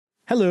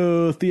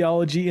Hello,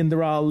 Theology in the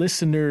Raw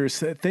listeners.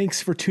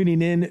 Thanks for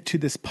tuning in to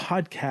this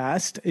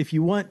podcast. If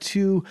you want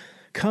to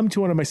come to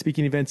one of my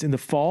speaking events in the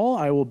fall,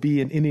 I will be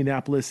in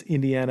Indianapolis,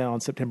 Indiana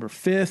on September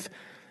 5th,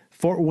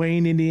 Fort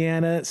Wayne,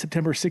 Indiana,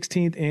 September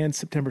 16th and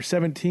September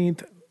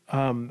 17th.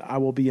 I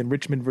will be in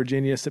Richmond,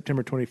 Virginia,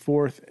 September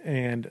 24th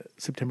and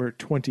September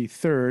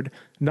 23rd.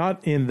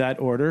 Not in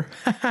that order.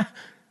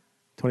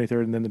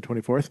 23rd and then the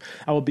 24th.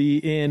 I will be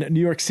in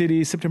New York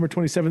City, September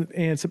 27th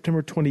and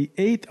September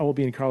 28th. I will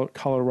be in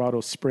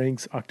Colorado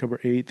Springs, October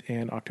 8th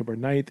and October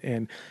 9th,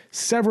 and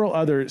several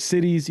other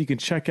cities. You can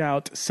check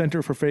out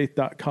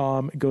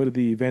centerforfaith.com, go to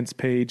the events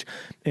page.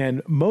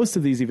 And most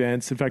of these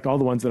events, in fact, all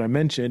the ones that I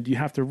mentioned, you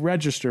have to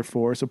register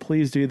for. So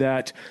please do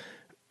that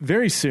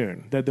very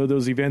soon. That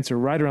those events are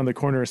right around the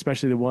corner,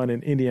 especially the one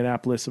in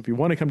Indianapolis. So if you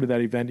want to come to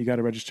that event, you got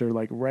to register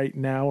like right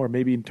now, or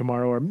maybe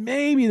tomorrow, or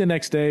maybe the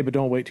next day, but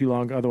don't wait too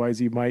long. Otherwise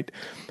you might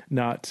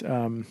not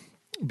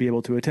be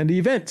able to attend the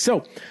event.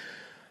 So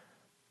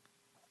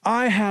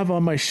I have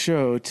on my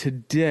show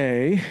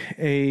today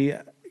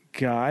a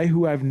guy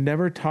who I've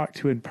never talked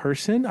to in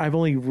person. I've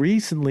only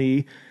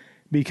recently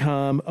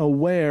become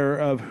aware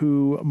of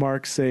who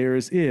Mark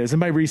Sayers is. And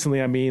by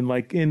recently, I mean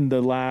like in the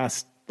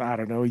last, I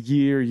don't know,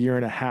 year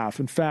and a half.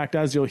 In fact,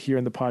 as you'll hear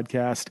in the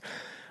podcast,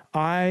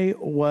 I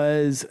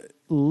was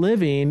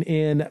living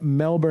in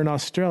Melbourne,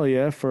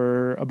 Australia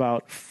for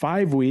about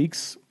 5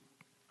 weeks,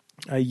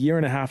 a year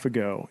and a half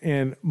ago.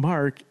 And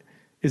Mark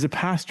is a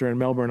pastor in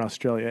Melbourne,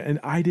 Australia. And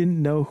I didn't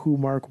know who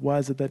Mark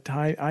was at that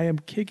time. I am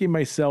kicking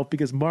myself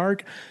because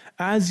Mark,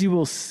 as you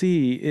will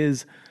see,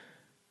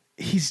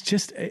 he's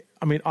just,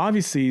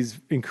 obviously he's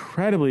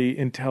incredibly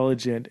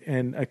intelligent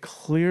and a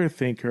clear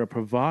thinker, a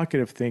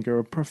provocative thinker,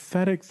 a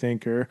prophetic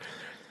thinker,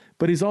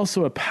 but he's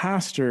also a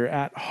pastor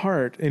at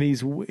heart. And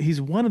he's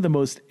one of the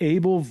most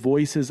able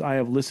voices I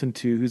have listened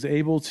to, who's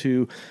able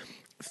to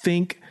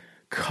think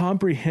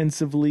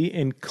comprehensively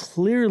and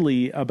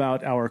clearly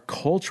about our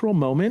cultural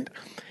moment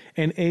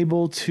and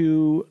able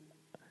to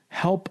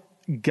help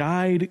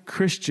guide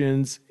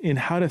Christians in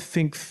how to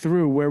think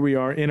through where we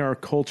are in our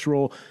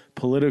cultural,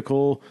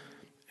 political,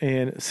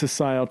 and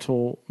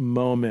societal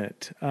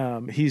moment.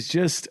 He's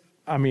just,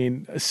 there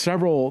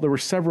were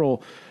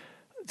several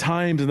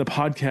times in the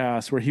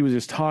podcast where he was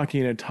just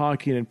talking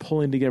and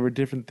pulling together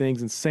different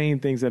things and saying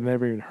things I've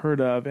never even heard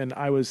of. And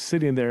I was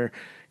sitting there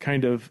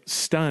kind of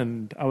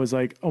stunned. I was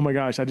like, oh my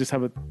gosh, I just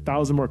have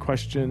 1,000 more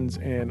questions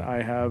and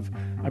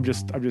I'm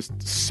just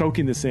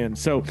soaking this in.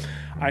 So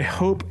I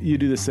hope you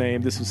do the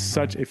same. This was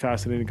such a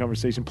fascinating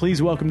conversation.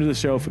 Please welcome to the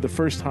show for the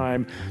first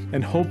time,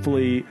 and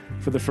hopefully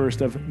for the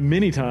first of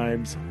many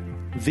times,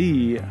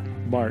 the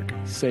Mark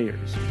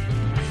Sayers.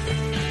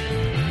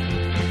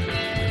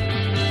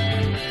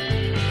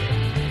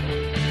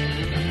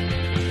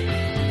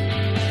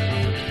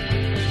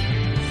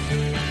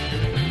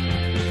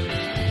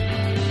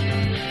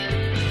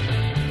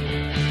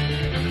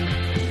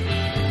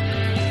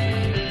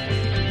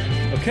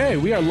 Okay,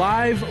 we are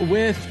live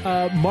with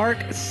Mark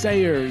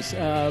Sayers.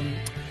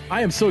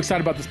 I am so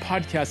excited about this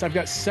podcast. I've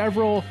got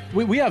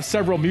we have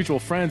several mutual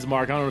friends,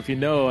 Mark. I don't know if you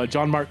know,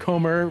 John Mark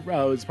Comer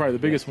was probably the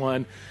biggest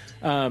one.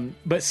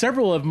 But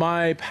several of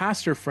my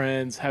pastor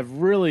friends have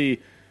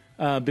really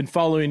been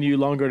following you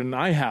longer than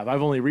I have.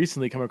 I've only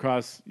recently come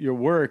across your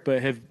work,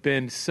 but have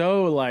been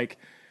so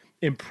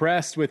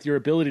impressed with your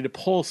ability to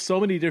pull so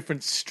many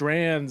different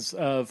strands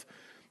of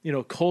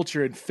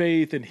culture and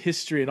faith and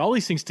history and all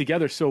these things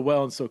together so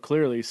well and so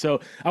clearly. So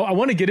I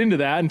want to get into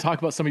that and talk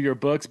about some of your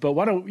books, but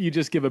why don't you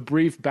just give a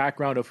brief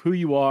background of who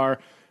you are,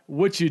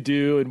 what you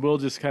do, and we'll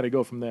just kind of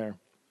go from there.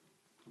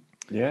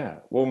 Yeah.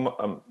 Well,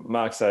 I'm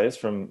Mark Sayers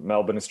from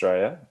Melbourne,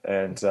 Australia.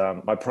 And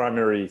my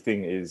primary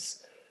thing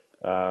is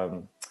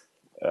I'm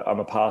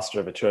a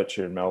pastor of a church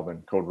here in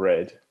Melbourne called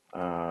Red.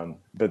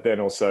 But then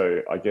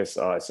also, I guess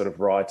I sort of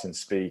write and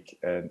speak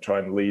and try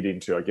and lead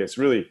into, I guess,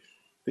 really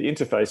the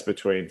interface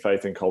between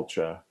faith and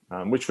culture,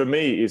 which for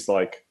me is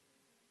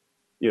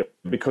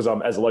because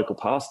I'm, as a local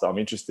pastor, I'm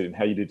interested in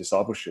how you do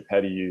discipleship,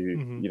 how do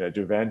you,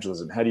 do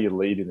evangelism, how do you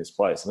lead in this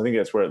place? And I think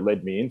that's where it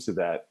led me into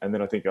that. And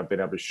then I think I've been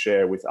able to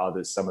share with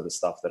others some of the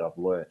stuff that I've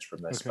learned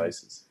from those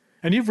spaces.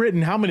 And you've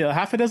written how many,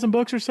 half a dozen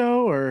books or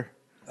so, or?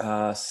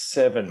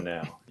 7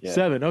 now. Yeah.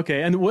 7.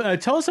 Okay. And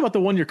tell us about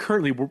the one you're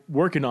currently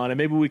working on, and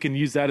maybe we can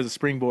use that as a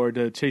springboard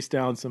to chase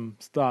down some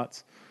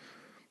thoughts.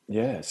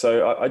 Yeah.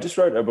 So I just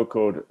wrote a book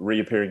called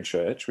Reappearing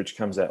Church, which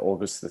comes out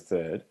August the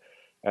 3rd.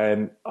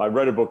 And I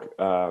wrote a book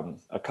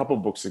a couple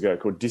of books ago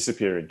called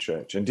Disappearing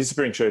Church. And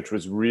Disappearing Church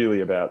was really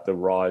about the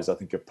rise, I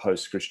think, of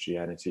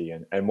post-Christianity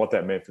and what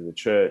that meant for the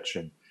church.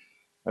 And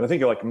I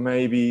think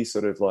maybe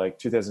sort of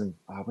 2000,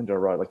 when did I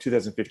write?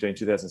 2015,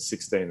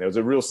 2016, there was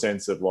a real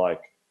sense of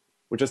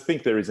which I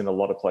think there is in a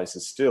lot of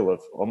places still,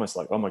 of almost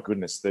oh my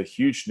goodness, the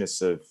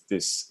hugeness of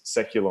this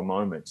secular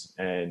moment.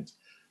 And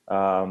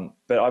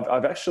but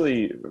I've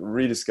actually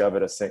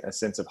rediscovered a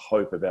sense of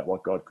hope about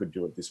what God could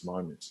do at this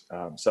moment.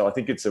 So I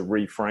think it's a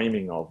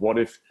reframing of what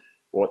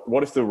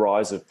if the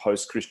rise of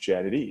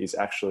post-Christianity is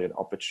actually an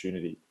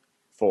opportunity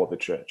for the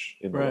church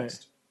in the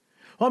West.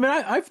 Well,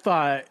 I've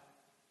thought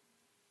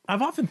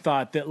I've often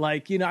thought that,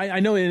 like, I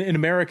know in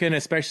America, and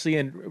especially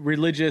in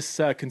religious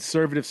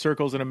conservative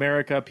circles in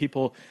America,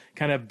 people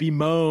kind of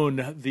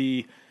bemoan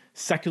the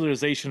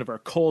secularization of our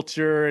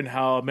culture and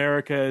how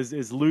America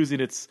is losing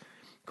its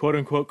quote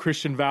unquote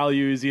Christian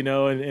values,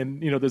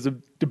 and there's a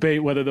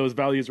debate whether those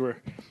values were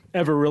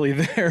ever really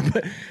there.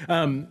 But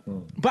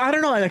I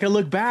don't know, like I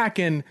look back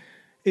and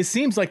it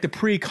seems like the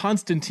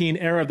pre-Constantine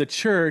era of the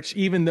church,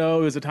 even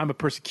though it was a time of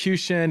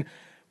persecution,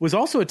 was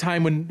also a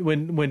time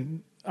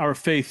when our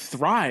faith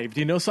thrived,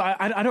 So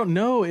I don't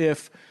know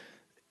if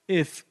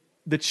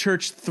the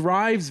church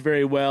thrives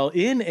very well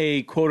in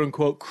a quote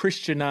unquote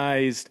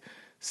Christianized,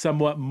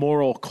 somewhat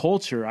moral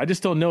culture. I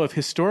just don't know if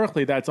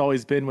historically that's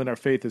always been when our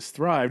faith has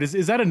thrived.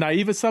 Is that a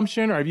naive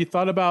assumption, or have you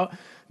thought about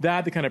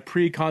that, the kind of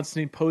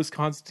pre-Constantine,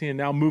 post-Constantine, and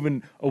now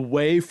moving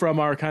away from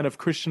our kind of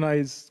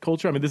Christianized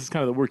culture? I mean, this is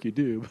kind of the work you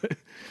do. But.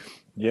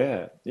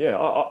 Yeah.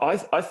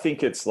 I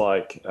think it's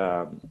like,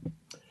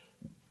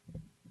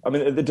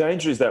 the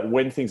danger is that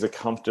when things are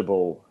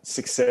comfortable,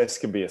 success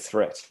can be a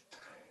threat.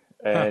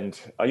 And,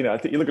 I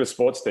think you look at a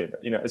sports team,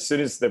 as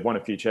soon as they've won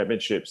a few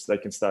championships, they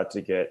can start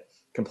to get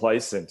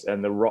complacent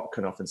and the rot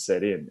can often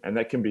set in, and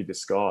that can be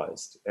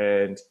disguised.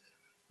 And,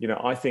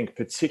 I think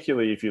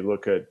particularly if you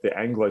look at the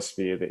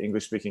Anglosphere, the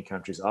English-speaking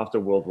countries after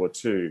World War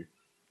II,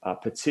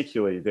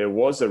 particularly, there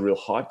was a real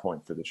high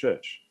point for the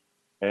church.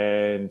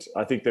 And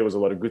I think there was a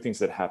lot of good things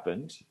that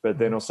happened, but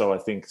then also I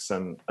think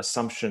some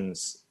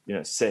assumptions,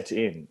 set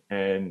in.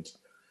 And,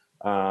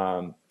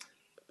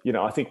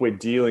 I think we're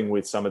dealing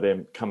with some of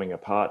them coming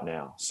apart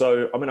now.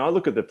 So, I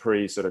look at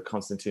the sort of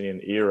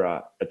Constantinian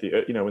era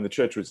when the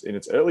church was in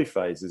its early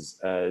phases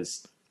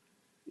as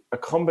a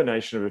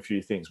combination of a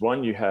few things.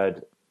 One, you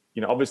had,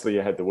 obviously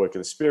you had the work of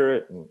the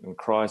Spirit and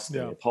Christ and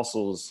the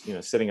apostles,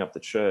 setting up the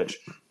church.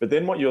 But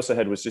then what you also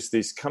had was just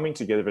this coming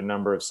together of a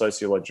number of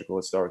sociological,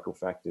 historical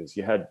factors.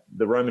 You had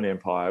the Roman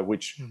Empire,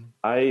 which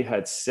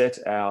had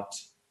set out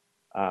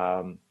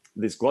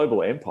this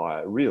global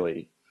empire,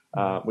 really,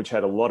 which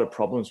had a lot of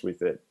problems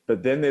with it.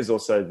 But then there's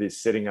also this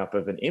setting up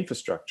of an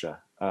infrastructure,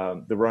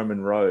 the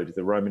Roman road,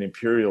 the Roman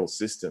imperial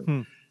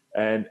system.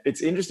 And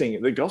it's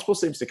interesting, the gospel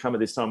seems to come at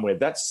this time where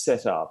that's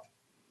set up.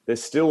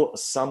 There's still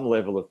some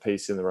level of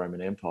peace in the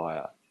Roman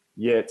Empire,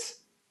 yet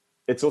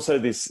it's also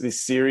this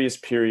serious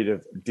period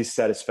of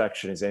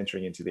dissatisfaction is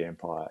entering into the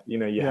empire.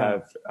 You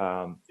have,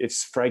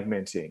 it's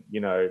fragmenting,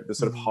 the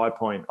sort of high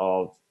point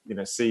of,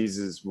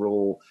 Caesar's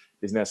rule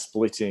is now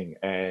splitting,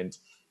 and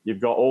you've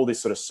got all this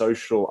sort of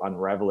social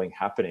unraveling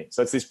happening.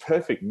 So it's this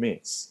perfect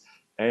mix.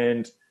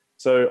 And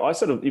so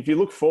if you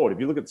look forward, if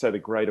you look at, say, the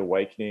Great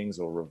Awakenings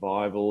or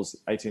revivals,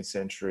 18th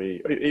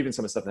century, even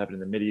some of the stuff that happened in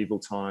the medieval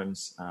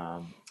times,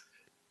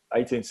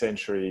 18th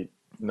century,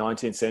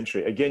 19th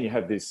century, again, you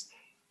have this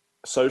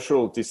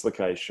social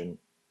dislocation,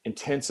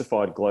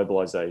 intensified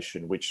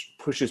globalization, which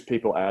pushes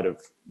people out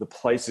of the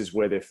places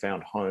where they've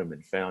found home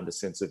and found a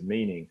sense of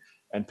meaning.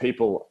 And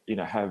people,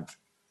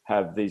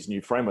 have these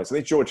new frameworks. I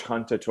think George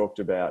Hunter talked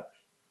about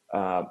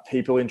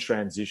people in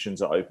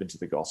transitions are open to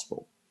the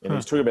gospel. And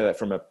he's talking about that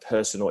from a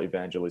personal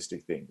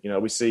evangelistic thing.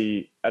 We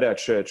see at our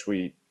church,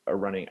 we are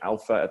running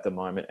Alpha at the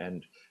moment,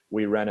 and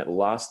we ran it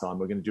last time.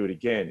 We're going to do it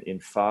again in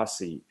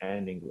Farsi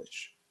and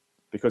English,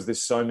 because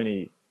there's so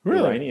many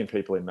Iranian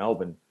people in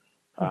Melbourne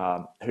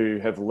who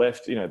have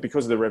left,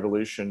 because of the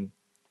revolution.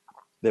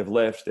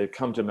 They've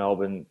come to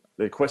Melbourne,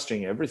 they're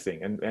questioning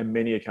everything, and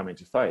many are coming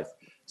to faith.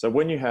 So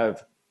when you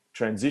have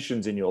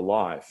transitions in your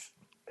life,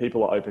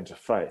 people are open to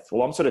faith.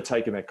 Well, I'm sort of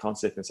taking that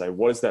concept and say,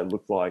 what does that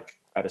look like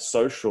at a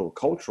social,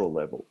 cultural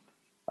level?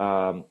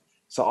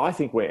 So I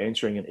think we're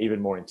entering an even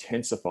more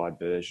intensified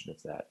version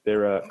of that.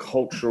 There are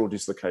cultural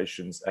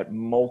dislocations at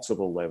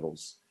multiple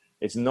levels.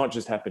 It's not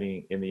just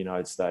happening in the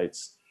United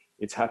States.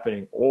 It's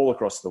happening all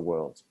across the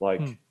world.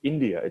 Like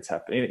India, it's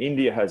happening.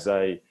 India has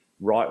a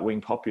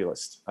right-wing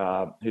populist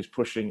who's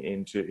pushing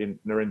in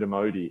Narendra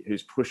Modi,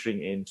 who's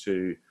pushing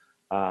into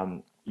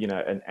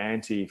an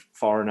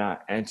anti-foreigner,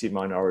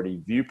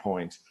 anti-minority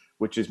viewpoint,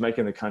 which is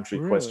making the country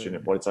question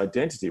what its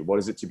identity, what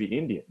is it to be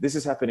Indian? This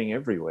is happening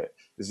everywhere.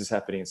 This is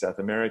happening in South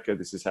America.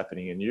 This is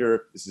happening in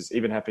Europe. This is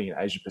even happening in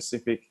Asia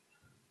Pacific.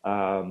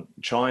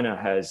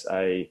 China is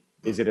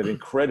at an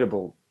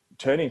incredible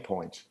turning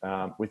point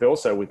with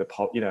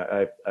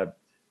a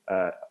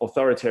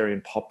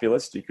authoritarian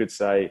populist, you could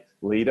say,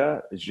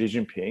 leader, Xi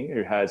Jinping,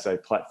 who has a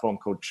platform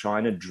called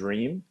China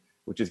Dream,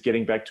 which is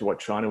getting back to what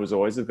China was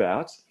always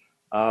about.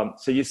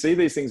 So you see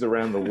these things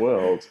around the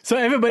world. So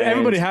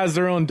everybody has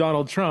their own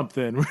Donald Trump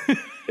then.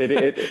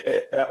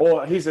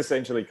 Or he's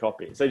essentially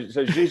copied. So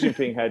Xi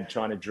Jinping had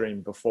China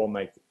Dream before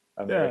Make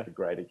America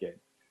Great Again.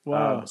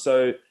 Wow.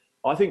 So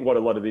I think what a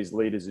lot of these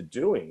leaders are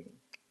doing,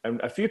 and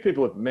a few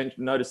people have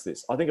noticed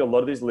this, I think a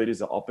lot of these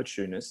leaders are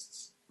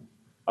opportunists.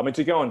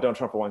 To go on Donald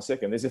Trump for 1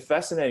 second, there's a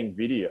fascinating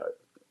video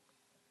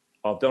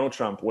of Donald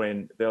Trump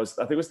when I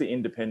think it was the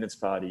Independence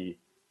Party,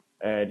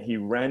 and he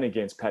ran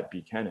against Pat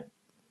Buchanan.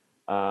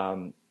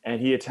 And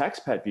he attacks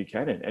Pat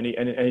Buchanan, and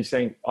he's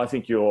saying, I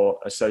think your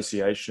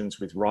associations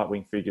with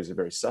right-wing figures are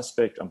very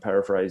suspect. I'm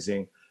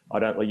paraphrasing. I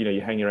don't, like,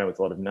 you're hanging around with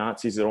a lot of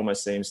Nazis. It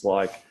almost seems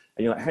like,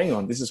 and you're like, hang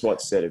on, this is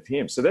what's said of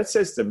him. So that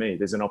says to me,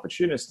 there's an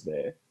opportunist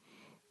there.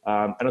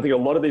 And I think a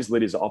lot of these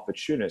leaders are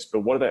opportunists,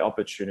 but what are they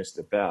opportunist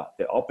about?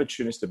 They're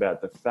opportunist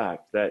about the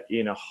fact that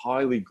in a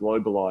highly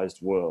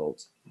globalized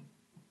world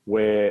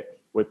where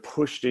we're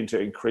pushed into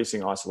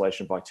increasing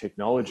isolation by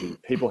technology,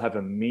 people have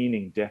a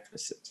meaning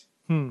deficit.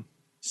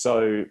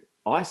 So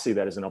I see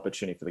that as an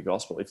opportunity for the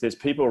gospel. If there's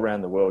people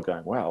around the world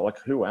going, wow, like,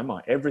 who am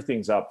I?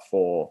 Everything's up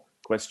for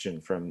question,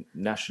 from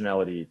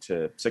nationality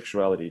to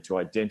sexuality to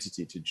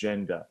identity to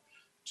gender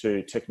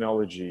to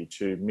technology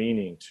to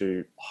meaning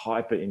to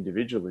hyper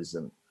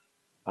individualism.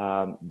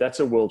 That's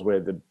a world where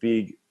the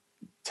big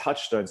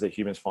touchstones that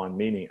humans find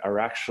meaning are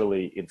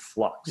actually in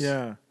flux.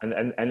 Yeah.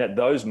 And at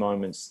those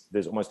moments,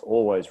 there's almost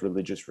always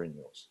religious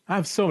renewals. I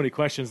have so many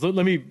questions.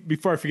 Let me,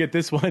 before I forget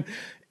this one,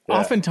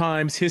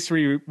 oftentimes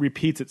history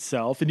repeats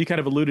itself, and you kind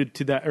of alluded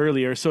to that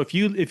earlier. So if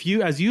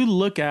you, as you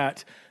look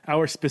at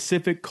our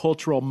specific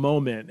cultural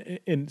moment,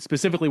 and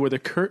specifically where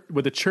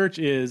the church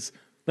is,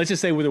 let's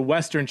just say where the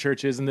Western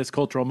church is in this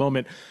cultural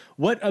moment,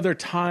 what other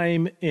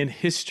time in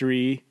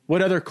history,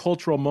 what other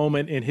cultural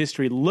moment in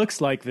history looks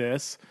like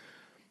this,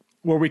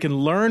 where we can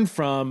learn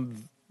from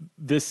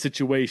this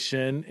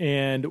situation,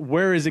 and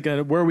where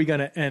are we going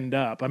to end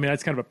up? I mean,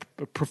 that's kind of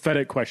a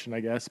prophetic question,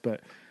 I guess,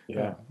 but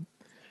yeah.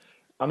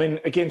 I mean,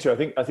 again, too,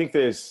 I think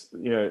there's,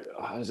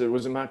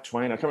 was it Mark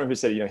Twain? I can't remember who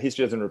said,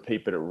 history doesn't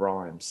repeat, but it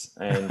rhymes.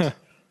 And,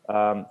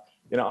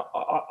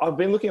 I've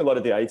been looking a lot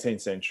at the 18th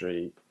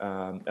century,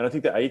 and I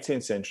think the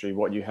 18th century,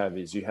 what you have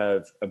is you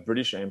have a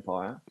British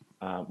Empire,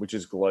 which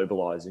is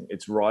globalizing.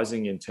 It's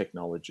rising in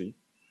technology.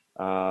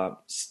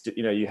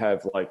 You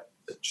have like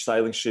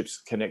sailing ships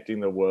connecting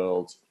the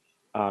world.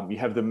 You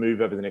have the move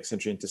over the next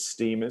century into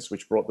steamers,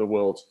 which brought the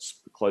world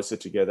closer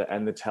together,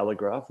 and the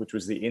telegraph, which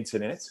was the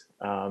internet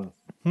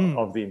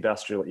of the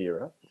industrial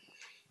era.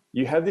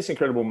 You have this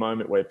incredible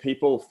moment where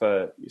people,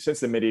 since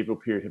the medieval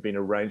period, have been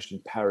arranged in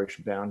parish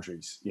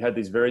boundaries. You had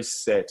these very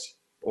set,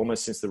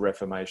 almost since the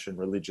Reformation,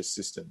 religious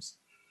systems.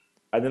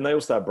 And then they all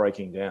start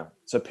breaking down.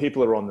 So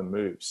people are on the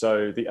move.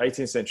 So the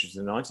 18th century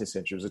to the 19th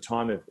century was a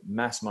time of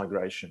mass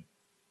migration.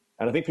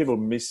 And I think people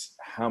miss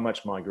how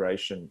much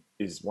migration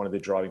is one of the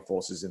driving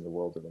forces in the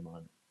world at the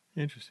moment.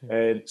 Interesting.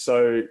 And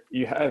so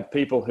you have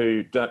people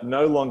who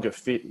no longer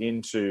fit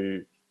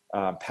into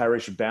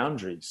parish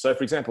boundaries. So,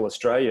 for example,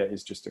 Australia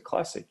is just a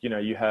classic.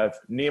 You have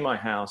near my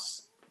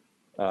house,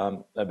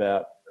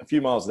 about a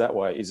few miles that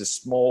way, is a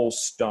small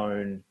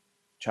stone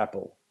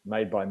chapel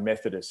made by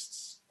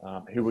Methodists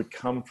who would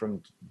come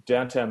from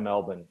downtown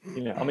Melbourne.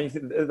 I mean,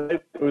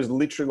 it was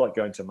literally like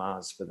going to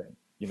Mars for them,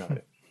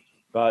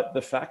 But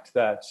the fact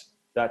that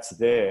that's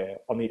there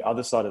on the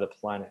other side of the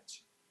planet,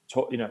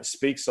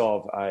 speaks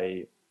of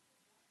a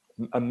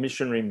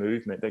missionary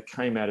movement that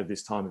came out of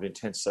this time of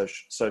intense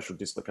social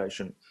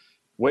dislocation.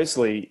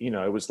 Wesley,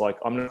 was like,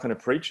 I'm not going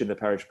to preach in the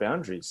parish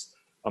boundaries.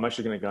 I'm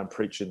actually going to go and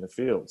preach in the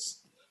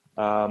fields.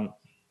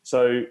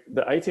 So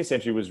the 18th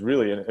century was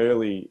really an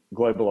early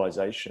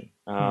globalization.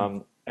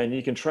 And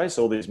you can trace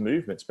all these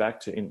movements back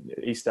to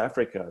East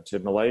Africa, to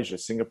Malaysia,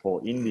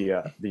 Singapore,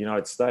 India, the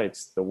United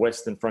States, the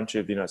western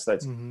frontier of the United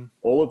States.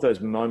 All of those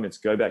moments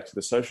go back to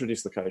the social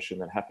dislocation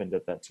that happened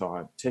at that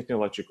time,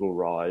 technological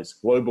rise,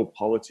 global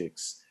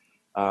politics.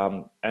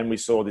 And we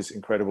saw this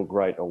incredible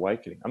great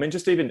awakening. I mean,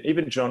 just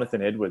even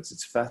Jonathan Edwards,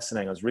 it's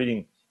fascinating. I was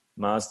reading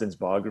Marsden's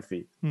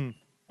biography, and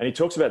he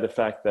talks about the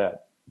fact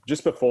that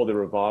just before the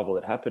revival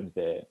that happened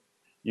there,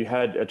 you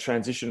had a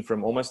transition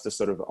from almost a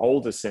sort of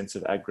older sense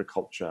of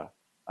agriculture,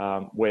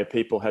 where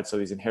people had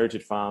these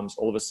inherited farms.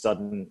 All of a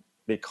sudden,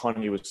 the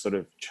economy was sort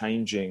of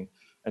changing.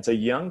 And so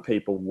young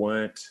people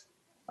weren't,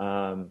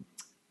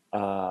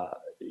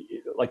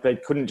 like, they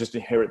couldn't just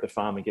inherit the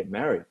farm and get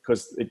married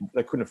because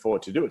they couldn't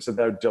afford to do it. So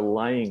they were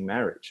delaying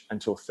marriage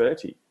until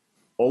 30.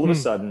 All of a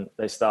sudden,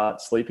 they start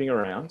sleeping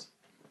around.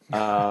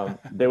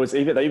 They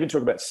even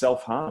talk about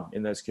self-harm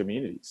in those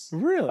communities.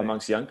 Really?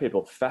 Amongst young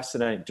people.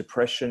 Fascinating.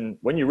 Depression.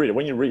 When you read,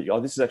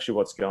 this is actually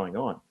what's going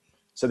on.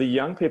 So the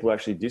young people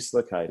actually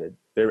dislocated.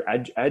 They're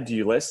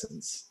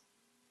adolescents.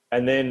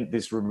 And then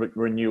this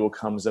renewal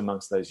comes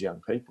amongst those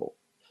young people.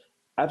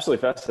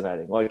 Absolutely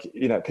fascinating. Like,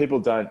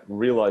 people don't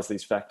realize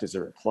these factors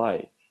are at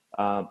play.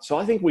 So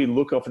I think we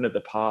look often at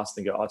the past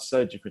and go, oh, it's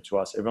so different to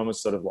us. Everyone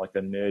was sort of like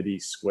a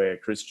nerdy, square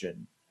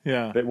Christian.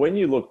 Yeah. But when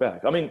you look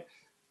back, I mean,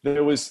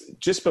 there was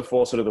just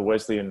before sort of the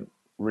Wesleyan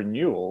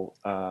renewal,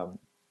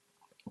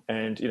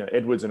 and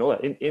Edwards and all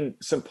that, in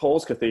St.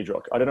 Paul's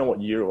Cathedral. I don't know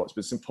what year it was,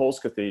 but St. Paul's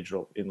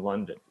Cathedral in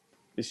London,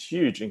 this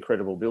huge,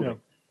 incredible building,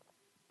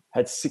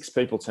 had 6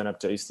 people turn up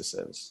to Easter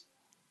service.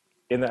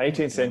 In the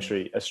 18th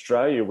century,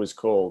 Australia was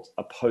called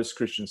a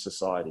post-Christian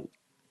society.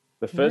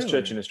 The first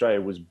church in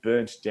Australia was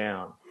burnt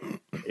down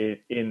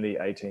in the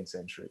 18th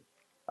century.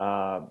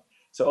 So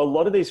a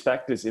lot of these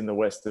factors in the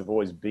West have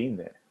always been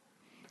there.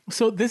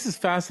 So this is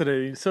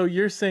fascinating. So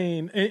you're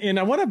saying, and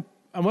I want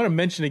to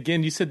mention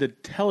again, you said the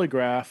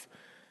telegraph,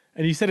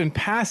 and you said in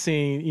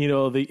passing,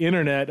 the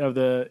internet of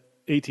the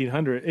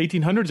 1800s or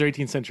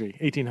 18th century?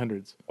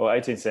 1800s. Or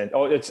 18th century.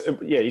 Oh,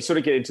 you sort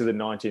of get into the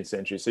 19th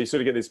century. So you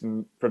sort of get this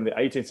from the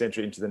 18th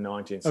century into the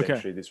 19th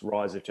century, this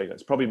rise of telegraph.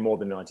 It's probably more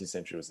than 19th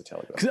century was the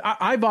telegraph. 'Cause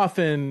I've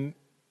often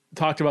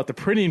talked about the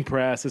printing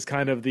press as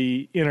kind of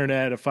the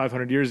internet of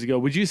 500 years ago.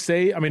 Would you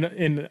say, I mean,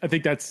 and I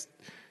think that's,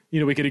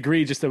 we could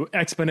agree, just the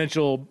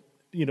exponential,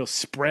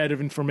 spread of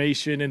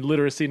information and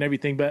literacy and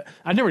everything, but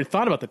I never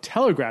thought about the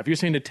telegraph. You're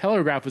saying the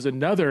telegraph was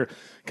another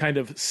kind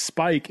of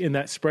spike in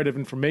that spread of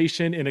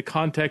information in a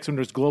context when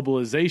there's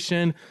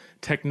globalization,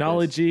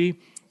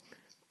 technology,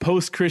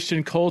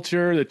 post-Christian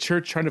culture, the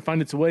church trying to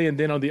find its way. And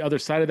then on the other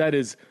side of that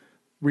is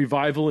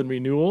revival and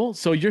renewal.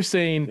 So you're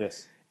saying,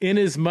 in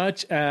as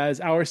much as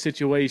our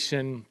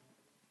situation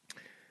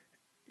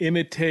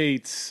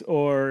imitates,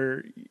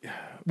 or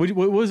what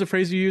was the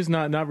phrase you used?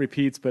 Not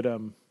repeats, but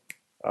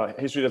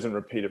history doesn't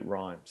repeat, it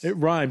rhymes. It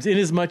rhymes. In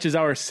as much as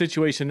our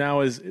situation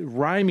now is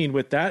rhyming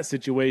with that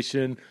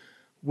situation,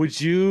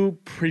 would you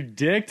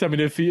predict? I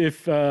mean,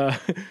 if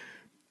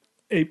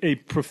a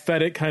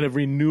prophetic kind of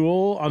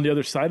renewal on the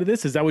other side of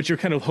this, is that what you're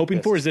kind of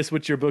hoping for? Is this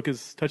what your book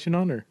is touching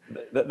on, or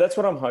that's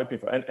what I'm hoping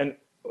for? And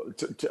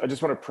I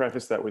just want to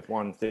preface that with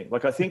one thing.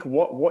 Like, I think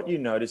what you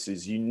notice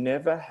is you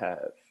never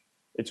have.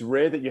 It's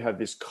rare that you have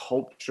this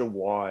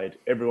culture-wide,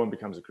 everyone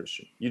becomes a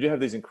Christian. You do have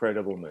these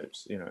incredible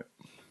moves,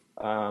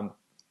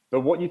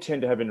 but what you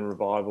tend to have in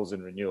revivals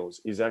and renewals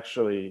is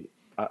actually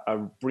a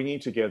bringing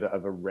together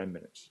of a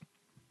remnant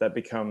that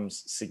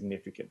becomes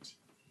significant.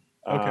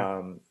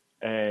 Okay.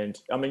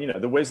 And I mean,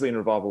 the Wesleyan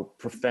revival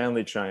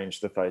profoundly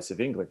changed the face of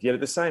England. Yet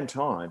at the same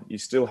time, you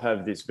still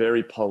have this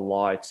very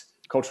polite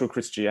cultural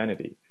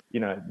Christianity.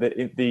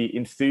 The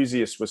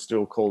enthusiasts were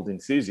still called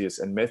enthusiasts,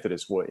 and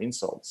Methodists were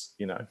insults.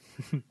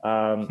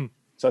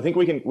 So I think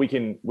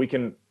we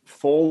can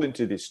fall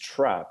into this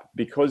trap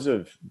because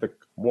of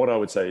what I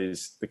would say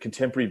is the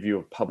contemporary view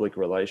of public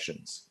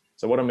relations.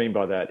 So what I mean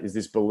by that is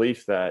this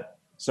belief that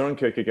Søren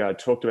Kierkegaard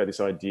talked about this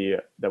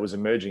idea that was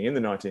emerging in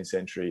the 19th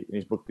century in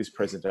his book, This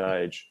Present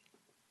Age,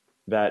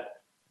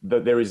 that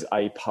there is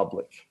a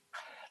public,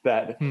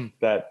 that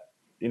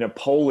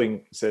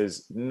polling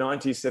says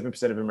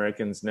 97% of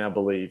Americans now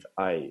believe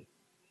A.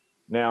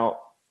 Now,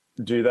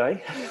 do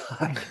they?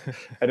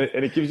 and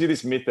it gives you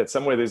this myth that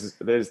somewhere there's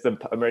the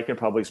American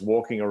public's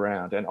walking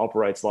around and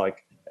operates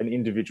like an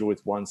individual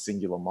with one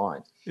singular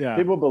mind. Yeah.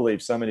 People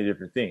believe so many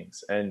different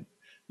things. And,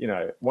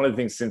 one of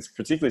the things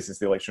particularly since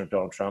the election of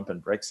Donald Trump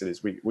and Brexit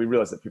is we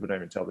realize that people don't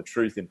even tell the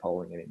truth in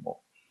polling anymore.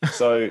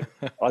 So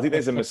I think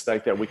there's a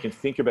mistake that we can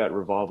think about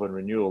revival and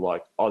renewal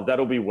like,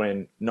 that'll be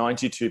when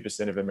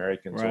 92% of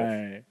Americans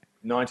or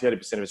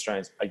 98% of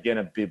Australians, again,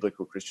 are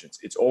biblical Christians.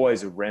 It's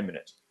always a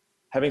remnant.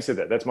 Having said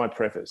that, that's my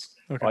preface.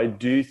 Okay. I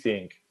do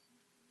think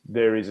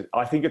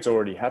I think it's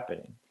already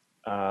happening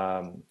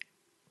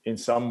in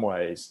some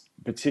ways,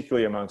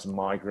 particularly amongst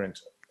migrant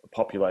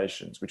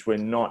populations, which we're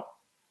not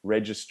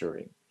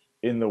registering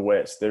in the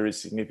West. There is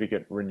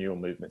significant renewal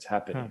movements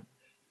happening.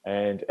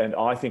 And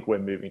I think we're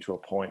moving to a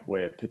point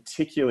where,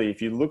 particularly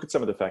if you look at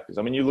some of the factors,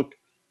 I mean, you look,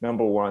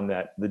 number one,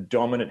 that the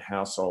dominant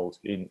household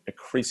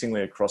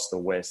increasingly across the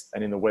West,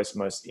 and in the West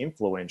most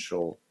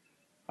influential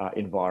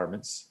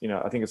environments,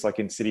 I think it's like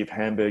in the city of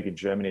Hamburg in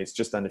Germany, it's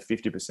just under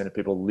 50% of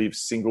people live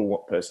single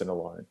person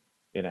alone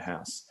in a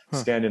house.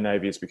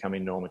 Scandinavia is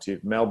becoming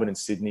normative. Melbourne and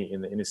Sydney in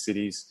the inner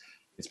cities,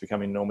 it's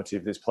becoming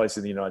normative. There's places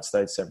in the United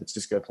States, San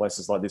Francisco,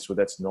 places like this where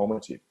that's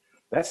normative.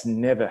 That's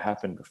never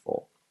happened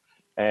before.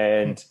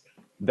 And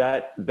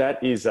that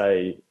is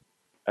a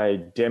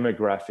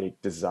demographic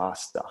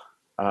disaster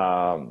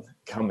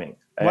coming.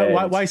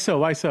 Why so?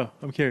 Why so?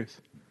 I'm curious.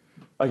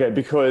 Okay,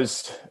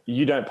 because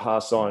you don't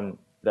pass on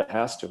the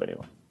house to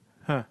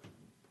anyone.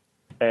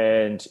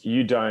 And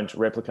you don't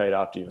replicate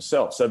after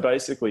yourself. So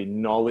basically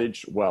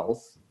knowledge,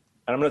 wealth,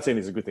 and I'm not saying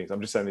these are good things, I'm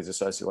just saying these are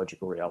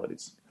sociological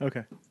realities.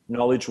 Okay.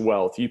 Knowledge,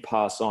 wealth, you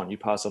pass on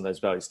those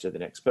values to the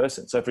next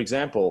person. So for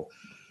example,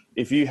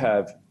 if you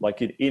have,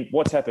 like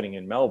what's happening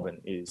in Melbourne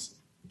is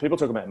people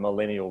talk about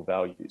millennial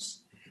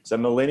values. So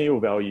millennial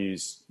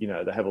values, they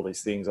have all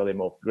these things, are they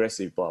more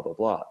progressive, blah, blah,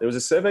 blah. There was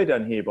a survey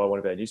done here by one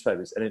of our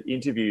newspapers, and it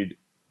interviewed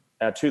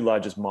our two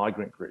largest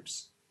migrant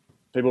groups,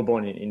 people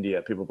born in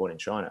India, people born in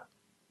China,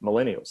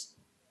 millennials.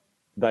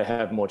 They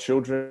have more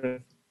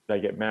children,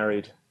 they get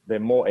married, they're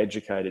more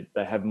educated,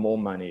 they have more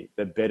money,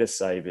 they're better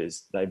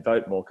savers, they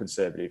vote more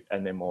conservative,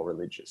 and they're more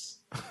religious.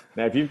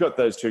 Now, if you've got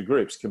those two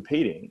groups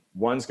competing,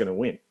 one's going to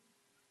win.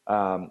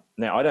 Now,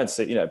 I don't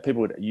see,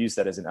 people would use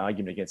that as an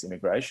argument against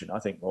immigration. I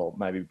think, well,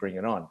 maybe bring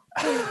it on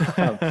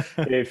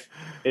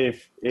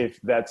if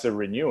that's a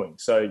renewing.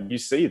 So you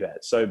see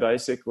that. So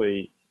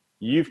basically,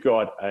 you've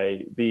got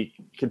the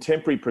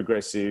contemporary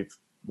progressive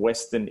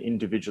Western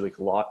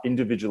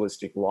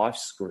individualistic life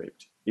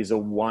script is a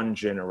one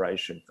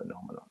generation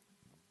phenomenon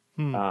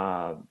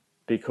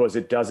because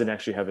it doesn't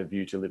actually have a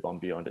view to live on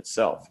beyond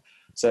itself.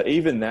 So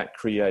even that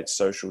creates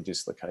social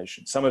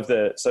dislocation. Some of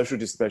the social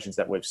dislocations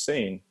that we've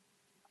seen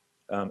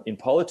in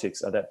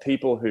politics are that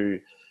people who,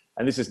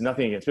 and this is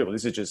nothing against people,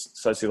 this is just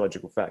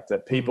sociological fact,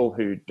 that people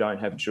who don't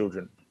have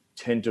children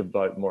tend to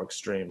vote more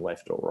extreme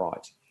left or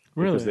right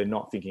Really? because they're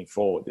not thinking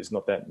forward. There's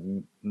not that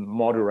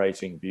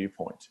moderating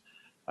viewpoint.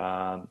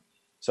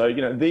 So,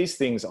 these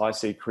things I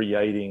see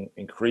creating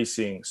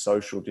increasing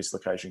social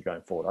dislocation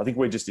going forward. I think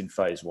we're just in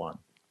phase one.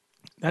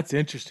 That's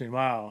interesting.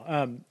 Wow.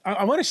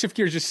 I want to shift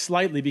gears just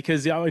slightly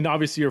because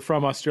obviously you're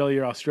from Australia,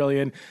 you're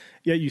Australian,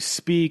 yet you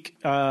speak,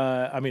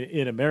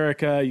 in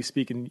America, you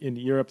speak in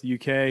Europe, the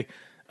UK.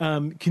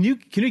 Can you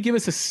give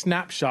us a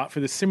snapshot for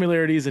the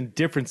similarities and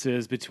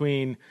differences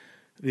between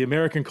the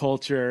American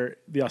culture,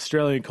 the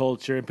Australian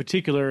culture, in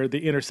particular,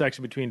 the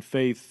intersection between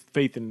faith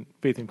and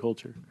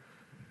culture?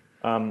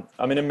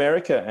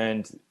 America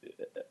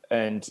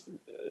and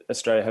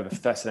Australia have a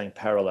fascinating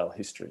parallel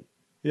history.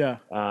 Yeah.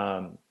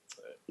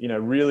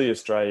 Really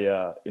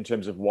Australia, in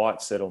terms of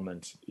white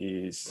settlement,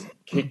 is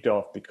kicked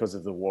off because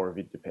of the War of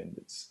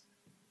Independence.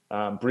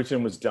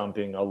 Britain was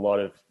dumping a lot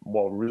of,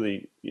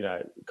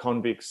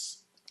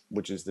 convicts,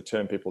 which is the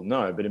term people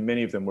know, but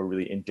many of them were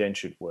really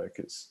indentured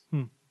workers.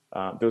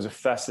 There was a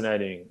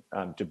fascinating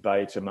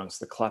debate amongst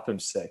the Clapham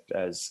sect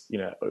as,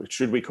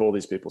 should we call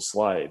these people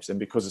slaves? And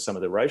because of some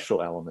of the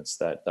racial elements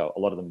that a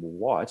lot of them were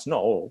white,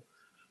 not all,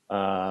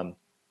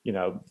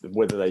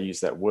 whether they use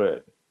that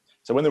word.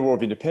 So when the War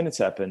of Independence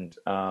happened,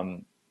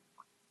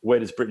 where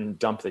does Britain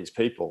dump these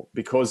people?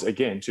 Because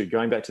again,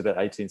 going back to that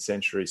 18th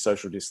century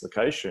social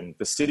dislocation,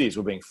 the cities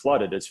were being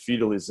flooded as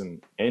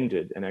feudalism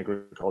ended and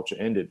agriculture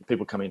ended.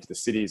 People coming into the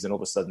cities and all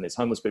of a sudden there's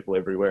homeless people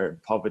everywhere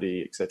and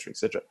poverty, et cetera, et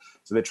cetera.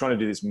 So they're trying to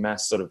do this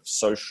mass sort of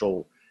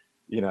social,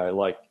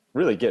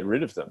 really get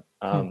rid of them.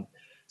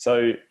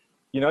 So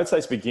United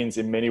States begins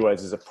in many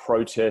ways as a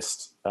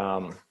protest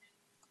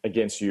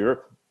against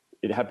Europe.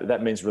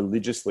 That means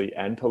religiously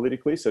and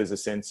politically. So there's a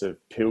sense of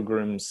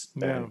pilgrims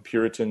and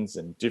Puritans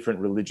and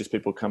different religious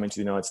people coming to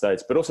the United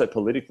States, but also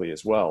politically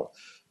as well.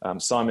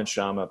 Simon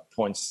Sharma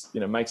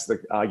makes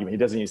the argument, he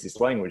doesn't use this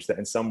language, that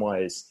in some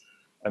ways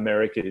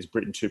America is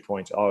Britain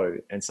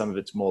 2.0 and some of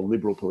its more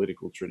liberal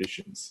political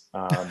traditions.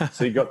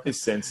 So you got this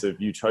sense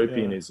of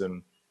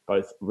utopianism,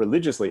 both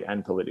religiously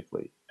and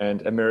politically.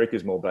 And America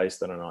is more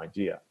based on an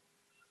idea.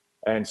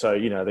 And so,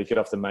 they get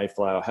off the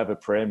Mayflower, have a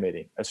prayer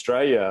meeting.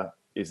 Australia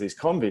is these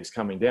convicts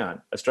coming down.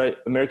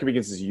 America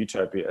begins as a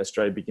utopia.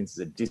 Australia begins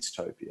as a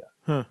dystopia.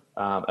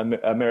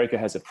 America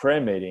has a prayer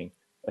meeting.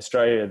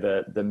 Australia,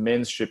 the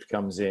men's ship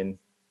comes in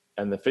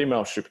and the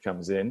female ship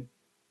comes in.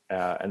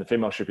 And the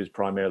female ship is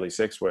primarily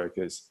sex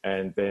workers.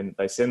 And then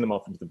they send them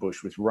off into the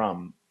bush with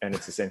rum and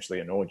it's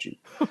essentially an orgy.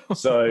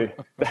 So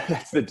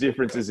that's the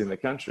differences in the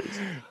countries.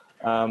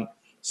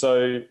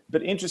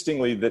 But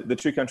interestingly, the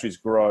two countries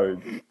grow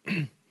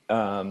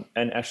and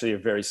actually are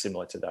very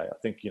similar today. I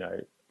think,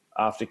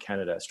 after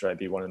Canada, Australia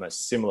be one of the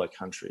most similar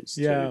countries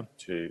to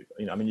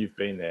you've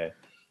been there.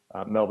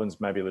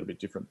 Melbourne's maybe a little bit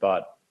different,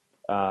 but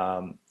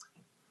I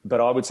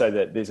would say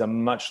that there's a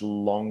much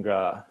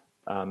longer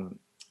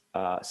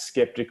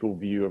skeptical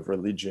view of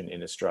religion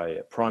in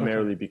Australia,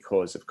 primarily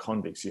because of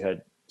convicts. You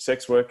had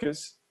sex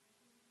workers,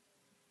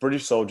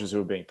 British soldiers who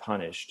were being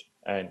punished,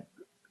 and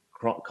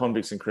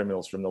convicts and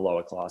criminals from the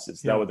lower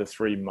classes. They were the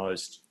three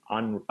most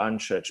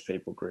unchurched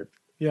people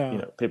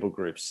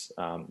groups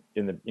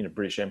in the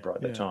British Empire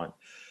at that time.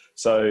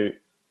 So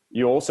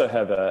you also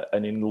have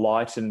an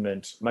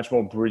Enlightenment, much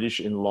more British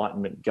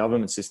Enlightenment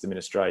government system in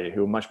Australia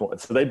who are much more,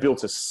 so they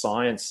built a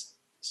science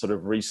sort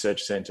of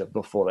research centre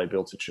before they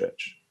built a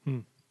church.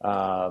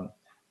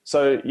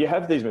 So you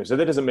have these moves. So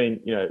that doesn't mean,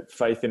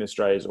 faith in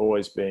Australia has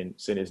always been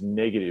seen as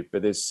negative,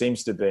 but there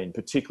seems to be,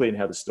 particularly in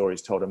how the story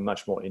is told, a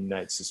much more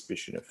innate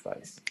suspicion of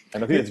faith.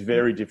 And I think it's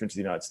very different to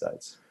the United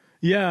States.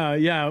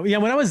 Yeah.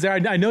 When I was there,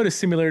 I noticed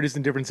similarities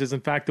and differences.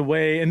 In fact, the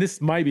way, and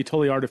this might be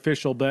totally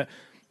artificial, but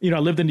I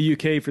lived in the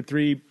UK for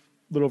a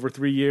little over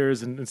 3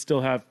 years, and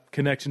still have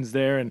connections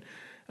there, and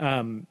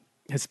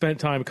had spent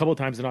time a couple of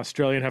times in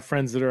Australia and have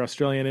friends that are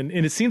Australian,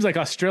 and it seems like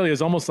Australia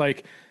is almost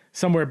like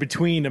somewhere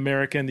between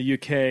America and the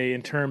UK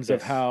in terms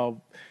of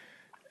how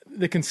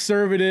the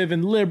conservative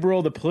and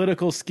liberal, the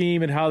political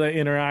scheme, and how that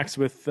interacts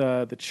with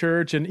the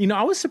church. And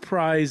I was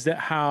surprised at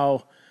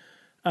how,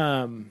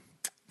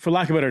 for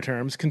lack of better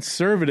terms,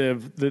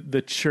 conservative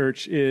the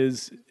church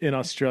is in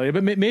Australia.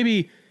 But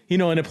maybe,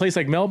 in a place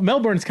like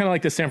Melbourne's kind of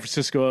like the San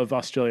Francisco of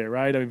Australia,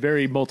 right? I mean,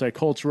 very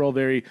multicultural,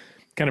 very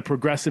kind of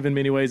progressive in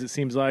many ways, it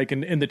seems like.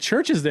 And the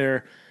churches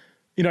there,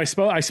 I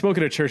spoke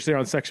at a church there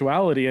on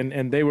sexuality,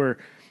 and they were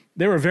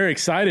very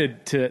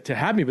excited to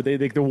have me, but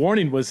the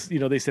warning was,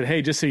 they said,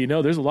 hey, just so you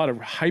know, there's a lot of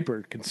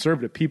hyper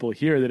conservative people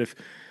here that if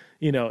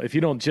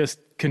you don't just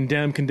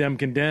condemn,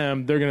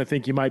 they're going to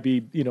think you might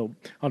be,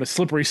 on a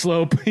slippery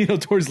slope,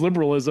 towards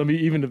liberalism,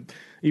 even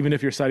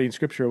if you're citing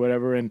scripture or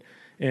whatever. And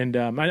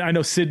I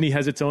know Sydney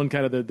has its own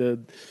kind of the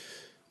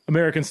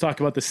Americans talk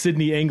about the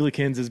Sydney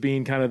Anglicans as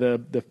being kind of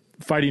the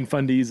fighting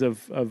fundies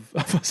of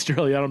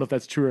Australia. I don't know if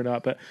that's true or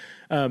not, but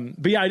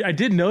yeah, I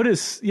did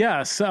notice,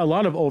 a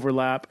lot of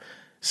overlap.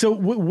 So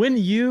when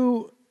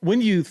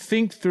you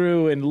think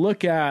through and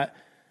look at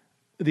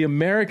the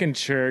American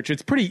church,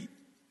 it's pretty,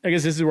 I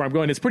guess this is where I'm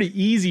going, it's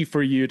pretty easy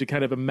for you to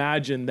kind of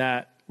imagine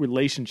that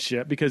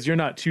relationship? Because you're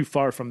not too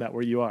far from that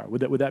where you are.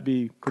 Would that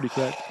be pretty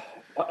correct?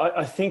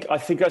 I think I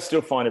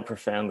still find it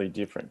profoundly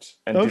different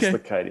and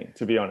dislocating,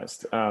 to be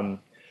honest.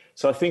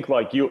 So I think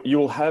like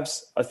you'll have.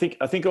 I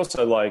think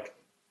also like.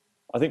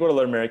 I think what a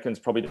lot of Americans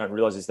probably don't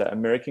realize is that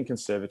American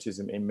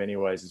conservatism in many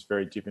ways is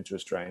very different to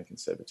Australian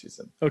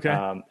conservatism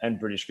and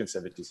British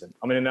conservatism.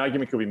 I mean, an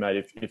argument could be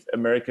made if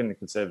American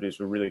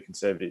conservatives were really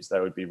conservatives, they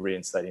would be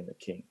reinstating the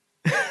king.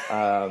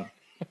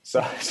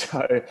 So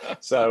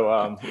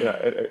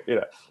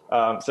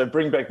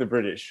bring back the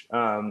British.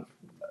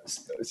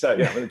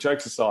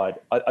 Jokes aside,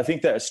 I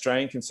think that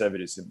Australian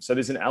conservatism, so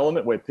there's an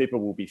element where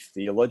people will be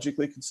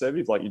theologically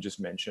conservative, like you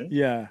just mentioned.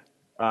 Yeah.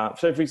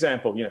 So for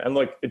example, and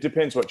like, it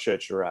depends what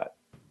church you're at.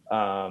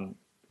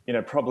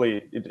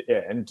 Probably,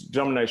 and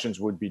denominations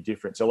would be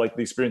different. So like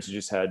the experience you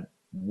just had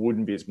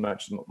wouldn't be as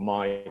much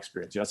my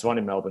experience. So one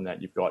in Melbourne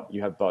that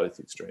you have both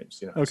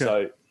extremes, Okay.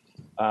 So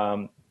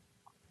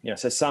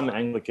some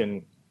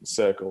Anglican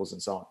circles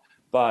and so on.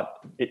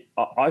 But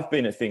I've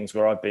been at things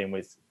where I've been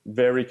with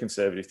very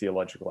conservative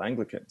theological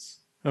Anglicans.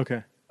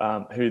 Okay.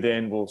 Who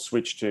then will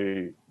switch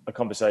to a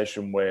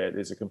conversation where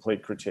there's a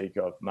complete critique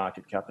of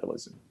market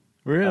capitalism.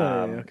 Really?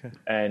 Okay.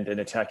 And an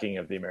attacking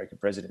of the American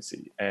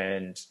presidency.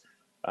 And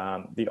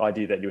the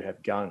idea that you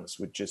have guns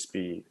would just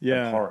be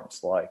abhorrent,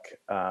 like,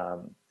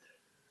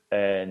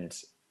 and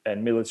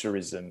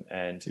militarism.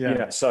 And,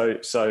 so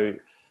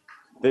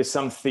there's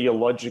some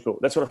theological,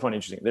 that's what I find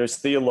interesting. There's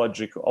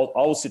theological,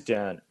 I'll sit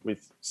down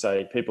with,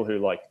 say, people who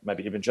like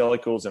maybe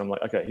evangelicals, and I'm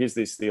like, okay, here's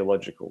this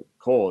theological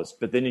cause.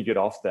 But then you get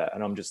off that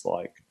and I'm just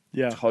like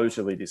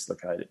totally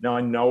dislocated. Now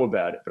I know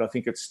about it, but I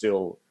think it's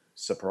still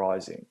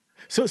surprising.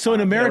 So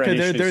in America,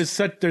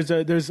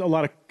 there's a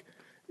lot of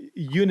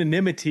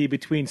unanimity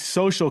between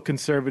social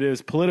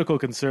conservatives, political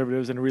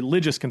conservatives, and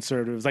religious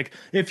conservatives. Like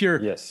if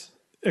you're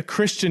a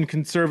Christian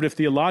conservative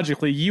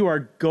theologically, you are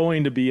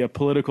going to be a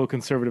political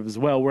conservative as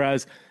well.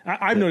 Whereas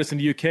I've noticed in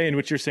the UK, and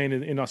what you're saying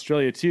in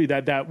Australia too,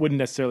 that wouldn't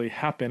necessarily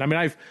happen. I mean,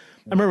 I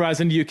remember I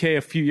was in the UK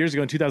a few years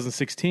ago in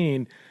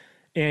 2016,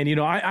 and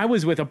I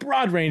was with a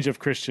broad range of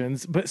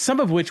Christians, but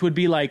some of which would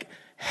be like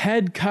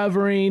head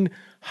covering,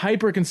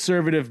 hyper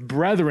conservative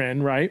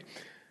brethren, right?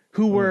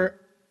 Who were,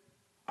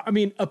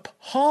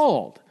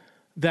 appalled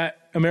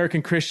that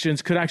American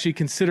Christians could actually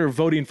consider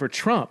voting for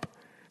Trump.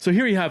 So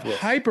here you have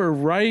hyper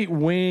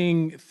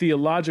right-wing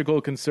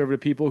theological conservative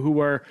people who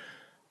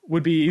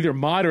would be either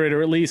moderate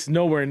or at least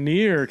nowhere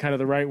near kind of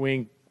the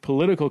right-wing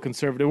political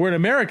conservative. Where in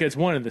America, it's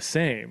one and the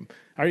same.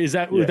 Would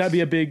that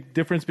be a big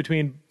difference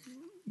between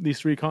these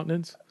three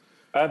continents?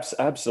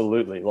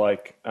 Absolutely.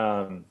 Like,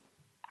 so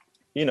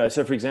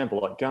for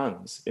example, like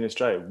guns in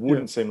Australia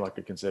wouldn't seem like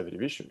a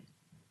conservative issue.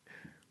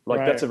 Like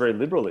that's a very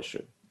liberal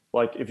issue.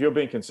 Like if you're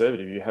being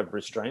conservative, you have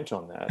restraint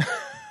on that.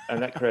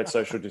 And that creates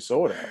social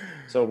disorder.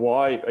 So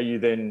why are you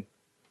then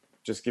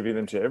just giving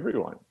them to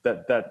everyone?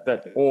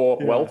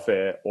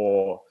 Welfare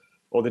or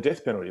the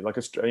death penalty? Like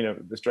Australia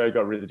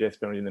got rid of the death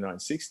penalty in the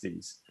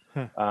 1960s,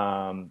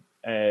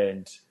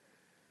 and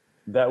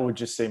that would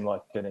just seem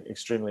like an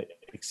extremely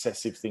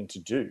excessive thing to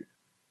do.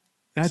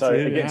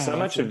 So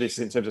much of this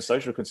in terms of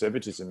social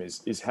conservatism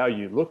is how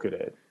you look at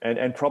it,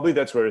 and probably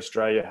that's where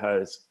Australia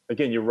has.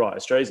 Again, you're right.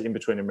 Australia's in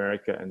between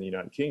America and the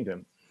United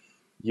Kingdom,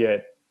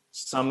 yet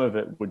some of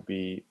it would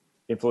be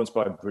influenced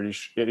by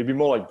British. It'd be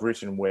more like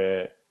Britain,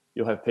 where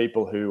you'll have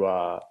people who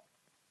are,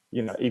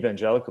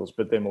 evangelicals,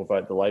 but then will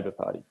vote the Labor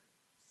Party.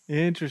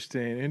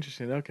 Interesting.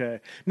 Okay.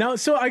 Now,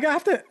 so I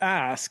have to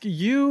ask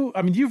you,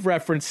 you've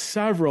referenced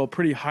several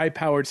pretty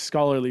high-powered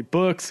scholarly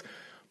books.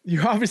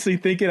 You're obviously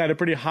thinking at a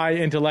pretty high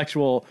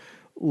intellectual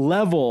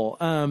level.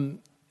 And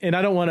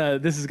I don't want to,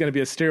 this is going to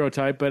be a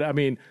stereotype,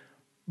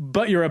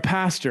 but you're a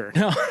pastor.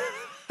 Now,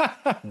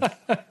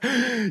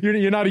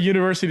 you're not a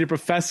university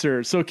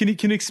professor. So can you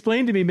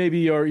explain to me maybe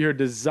your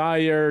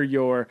desire,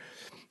 your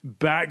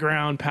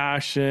background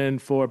passion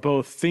for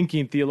both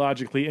thinking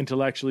theologically,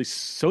 intellectually,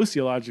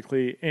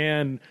 sociologically,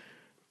 and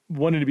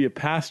wanting to be a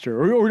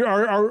pastor? Or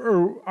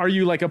are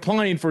you like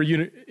applying for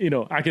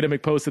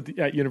academic posts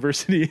at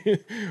university?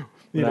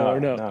 No. Or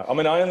no? No.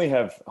 I only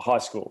have high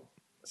school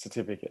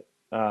certificate.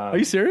 Are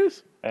you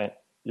serious?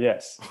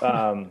 Yes.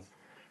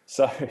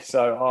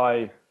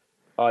 So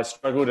I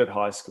struggled at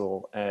high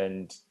school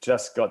and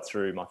just got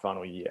through my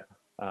final year.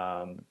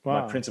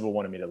 My principal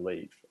wanted me to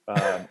leave.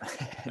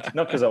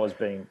 Not because I was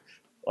being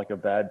like a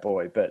bad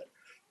boy, but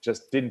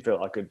just didn't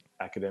feel I could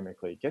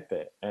academically get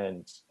there.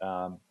 And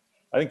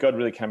I think God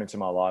really came into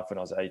my life when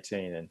I was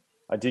 18, and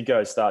I did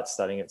go start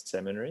studying at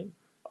seminary.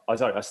 I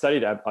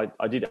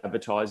did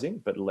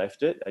advertising, but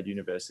left it at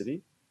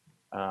university.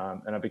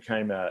 And I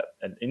became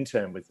an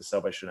intern with the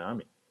Salvation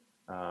Army.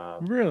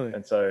 Really?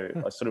 And so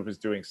I sort of was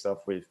doing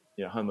stuff with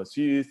homeless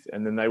youth,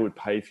 and then they would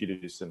pay for you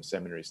to do some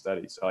seminary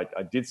studies. So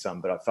I did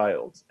some, but I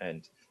failed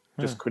and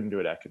just couldn't do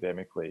it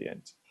academically.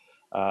 And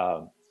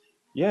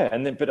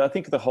but I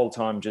think the whole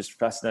time just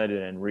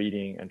fascinated and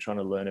reading and trying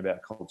to learn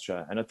about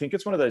culture. And I think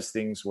it's one of those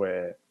things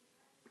where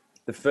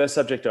the first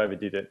subject I ever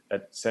did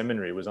at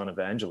seminary was on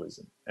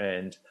evangelism,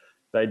 and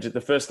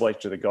the first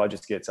lecture, the guy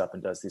just gets up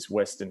and does this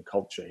Western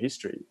culture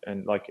history,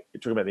 and like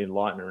talking about the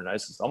Enlightenment and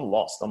Renaissance. I'm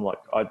lost. I'm like,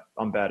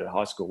 I'm bad at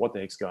high school. What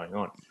the heck's going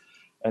on?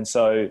 And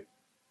so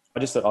I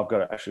just thought, I've got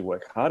to actually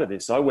work hard at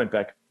this. So I went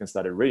back and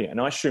started reading, and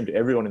I assumed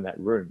everyone in that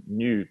room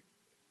knew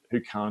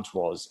who Kant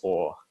was,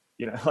 or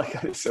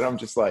like this. And I'm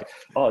just like,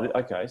 oh,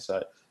 okay.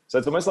 So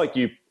it's almost like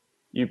you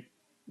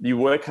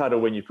work harder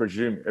when you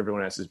presume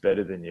everyone else is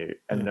better than you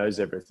and knows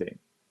everything.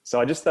 So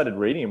I just started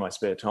reading in my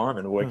spare time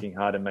and working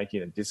hard and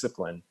making it a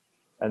discipline.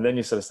 And then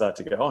you sort of start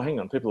to go, oh, hang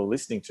on, people are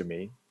listening to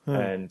me.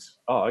 And,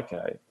 oh,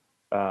 okay.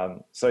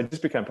 So it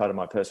just became part of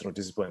my personal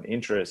discipline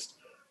interest.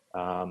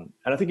 And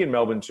I think in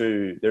Melbourne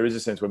too, there is a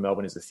sense where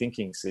Melbourne is a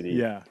thinking city.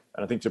 Yeah.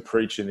 And I think to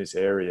preach in this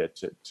area,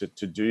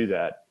 to do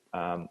that,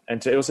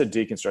 and to also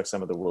deconstruct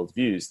some of the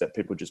worldviews that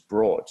people just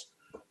brought,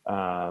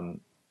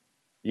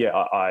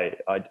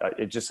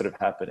 it just sort of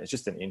happened. It's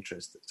just an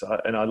interest.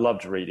 And I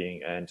loved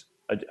reading, and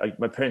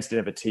my parents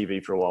didn't have a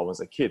TV for a while when I was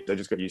a kid. They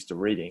just got used to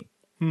reading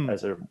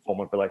as a form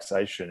of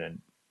relaxation.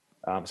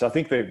 And so I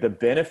think the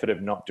benefit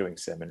of not doing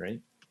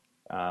seminary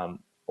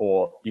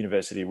or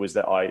university was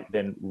that I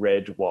then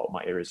read what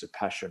my areas of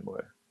passion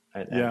were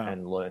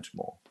and learned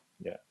more.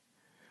 Yeah.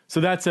 So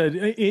that's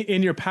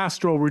in your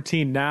pastoral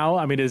routine now.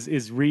 I mean,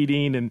 is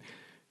reading and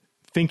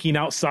thinking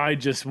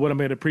outside just what I'm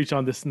going to preach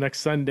on this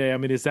next Sunday. I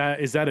mean, is that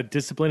a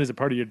discipline? Is it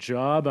part of your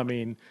job? I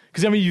mean,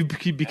 because you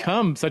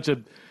become such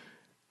a,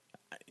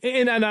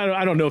 and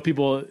I don't know if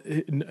people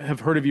have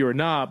heard of you or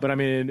not, but I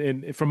mean,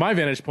 and from my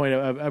vantage point,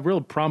 a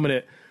real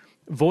prominent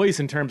voice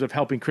in terms of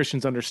helping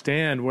Christians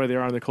understand where they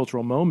are in the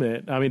cultural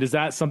moment. I mean, is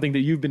that something that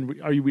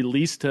are you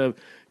released to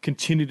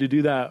continue to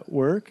do that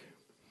work?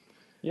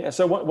 Yeah.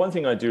 So one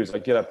thing I do is I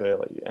get up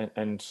early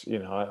and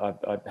I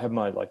have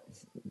my like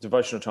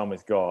devotional time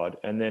with God,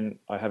 and then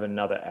I have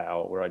another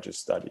hour where I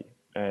just study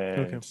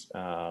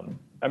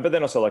but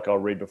then also like I'll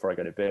read before I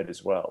go to bed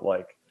as well.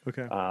 Like,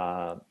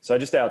 so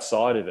just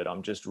outside of it,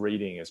 I'm just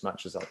reading as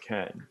much as I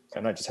can.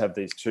 And I just have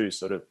these two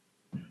sort of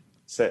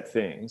set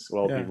things.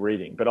 Well, I'll be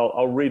reading, but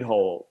I'll read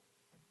whole,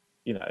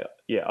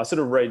 I sort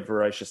of read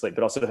voraciously,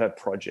 but I'll sort of have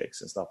projects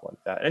and stuff like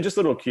that. And just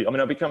little cute. I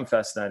mean, I've become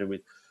fascinated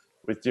with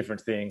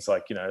different things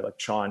like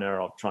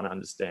China. I'm trying to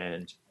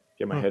understand,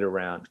 get my head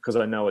around, because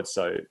I know it's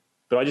so,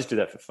 but I just do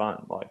that for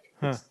fun. Like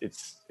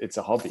it's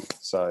a hobby.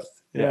 So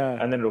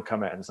and then it'll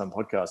come out in some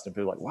podcast and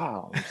people are like,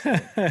 wow.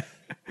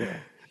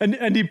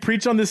 And do you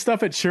preach on this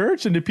stuff at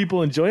church, and do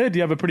people enjoy it? Do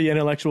you have a pretty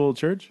intellectual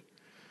church?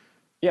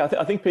 Yeah,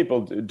 I think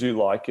people do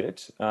like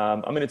it.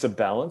 I mean, it's a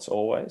balance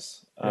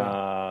always.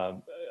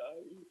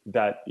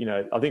 That,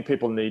 I think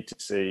people need to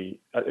see,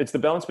 it's the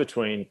balance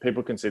between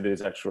people can see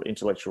there's actual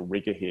intellectual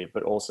rigor here,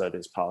 but also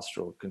there's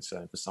pastoral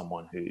concern for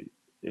someone who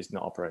is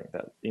not operating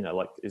that,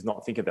 is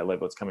not thinking at that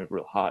level. It's coming a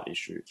real heart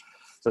issue.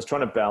 So it's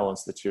trying to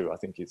balance the two, I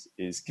think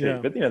is key. Yeah.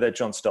 But, that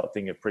John Stott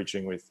thing of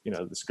preaching with,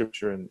 the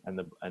scripture and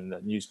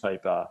the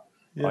newspaper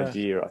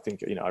idea, I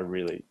think, I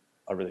really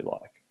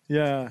like.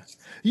 Yeah.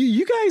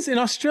 You guys in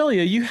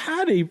Australia, you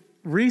had a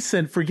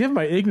recent, forgive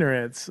my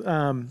ignorance,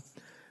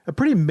 a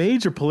pretty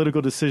major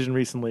political decision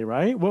recently,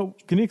 right? Well,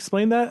 can you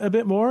explain that a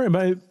bit more?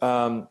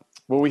 Well,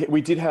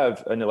 we did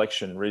have an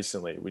election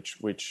recently, which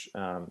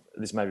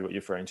this may be what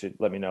you're referring to.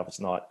 Let me know if it's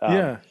not.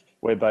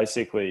 Where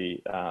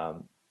basically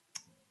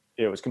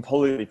it was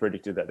completely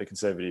predicted that the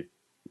Conservative,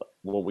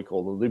 what we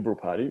call the Liberal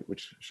Party,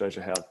 which shows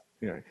you how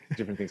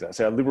different things are.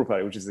 So our Liberal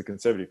Party, which is the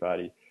Conservative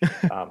Party,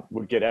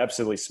 would get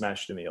absolutely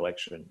smashed in the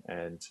election.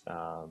 And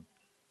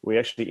we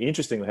actually,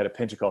 interestingly, had a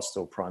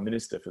Pentecostal Prime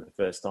Minister for the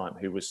first time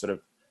who was sort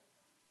of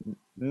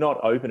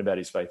not open about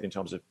his faith in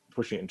terms of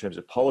pushing it in terms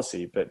of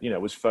policy, but,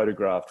 was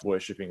photographed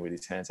worshipping with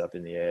his hands up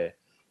in the air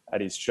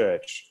at his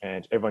church,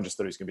 and everyone just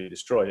thought he was going to be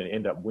destroyed, and he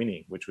ended up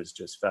winning, which was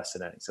just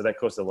fascinating. So that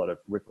caused a lot of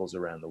ripples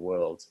around the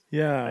world.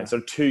 Yeah. And so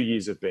 2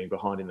 years of being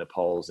behind in the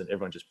polls and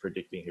everyone just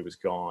predicting he was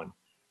gone.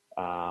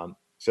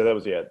 So that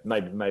was,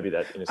 maybe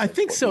that in a sense. I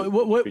think so.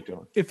 What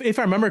if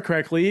I remember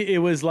correctly, it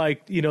was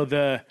like,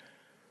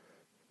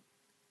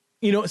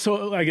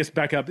 so I guess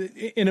back up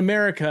in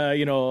America,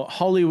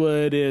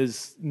 Hollywood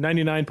is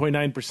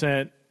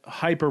 99.9%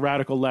 hyper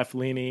radical left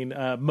leaning.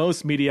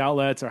 Most media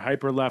outlets are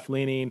hyper left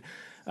leaning.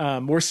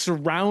 We're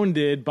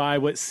surrounded by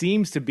what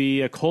seems to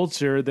be a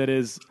culture that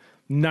is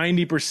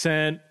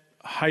 90%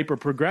 hyper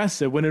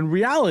progressive, when in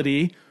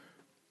reality,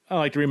 I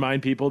like to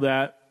remind people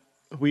that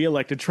we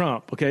elected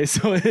Trump. Okay.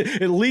 So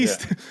at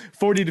least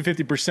 40 to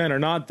 50% are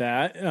not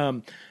that.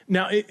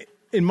 Now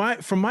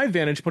from my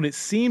vantage point, it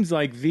seems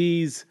like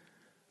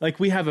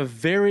we have a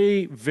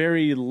very,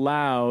 very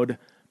loud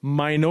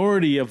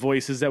minority of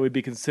voices that would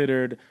be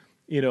considered,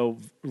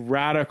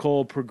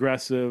 radical,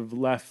 progressive,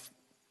 left,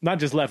 not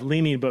just left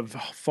leaning, but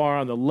far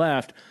on the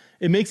left.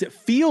 It makes it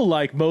feel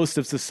like most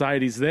of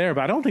society's there,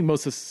 but I don't think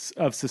most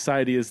of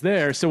society is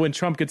there. So when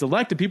Trump gets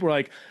elected, people are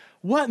like,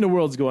 what in the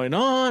world's going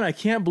on? I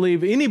can't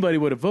believe anybody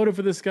would have voted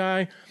for this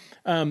guy.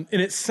 And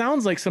it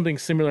sounds like something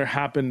similar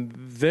happened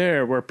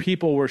there, where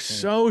people were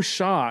so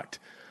shocked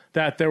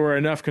that there were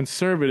enough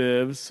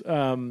conservatives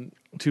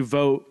to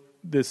vote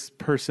this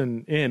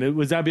person in.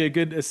 Would that be a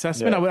good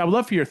assessment? Yeah. I would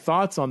love for your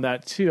thoughts on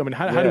that too. I mean,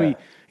 how do we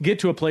get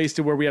to a place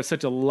to where we have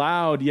such a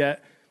loud,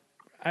 yet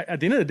at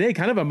the end of the day,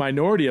 kind of a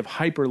minority of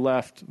hyper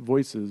left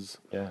voices?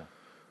 Yeah.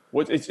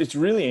 Well, it's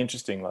really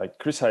interesting. Like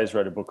Chris Hayes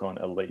wrote a book on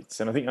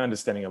elites, and I think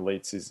understanding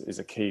elites is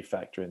a key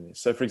factor in this.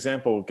 So, for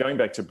example, going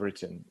back to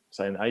Britain,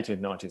 say in the 18th,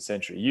 19th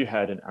century, you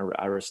had an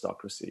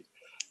aristocracy,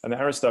 and the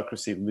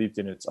aristocracy lived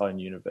in its own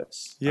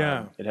universe.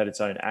 Yeah. It had its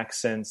own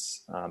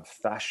accents,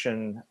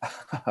 fashion,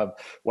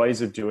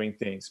 ways of doing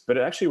things, but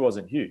it actually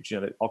wasn't huge.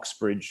 You know,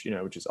 Oxbridge,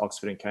 which is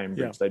Oxford and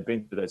Cambridge, they'd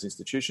been to those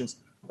institutions.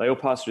 They all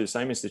passed through the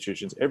same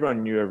institutions.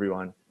 Everyone knew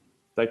everyone.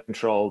 They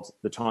controlled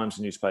the Times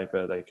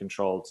newspaper. They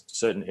controlled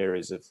certain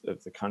areas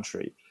of the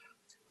country.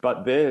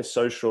 But their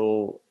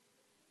social,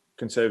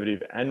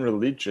 conservative, and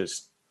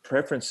religious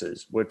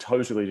preferences were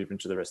totally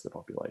different to the rest of the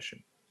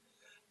population.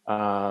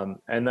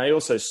 And they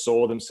also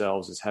saw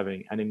themselves as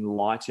having an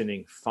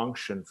enlightening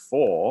function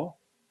for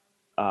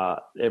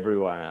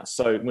everyone else.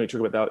 So when we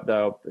talk about they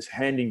were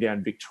handing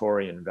down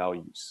Victorian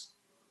values.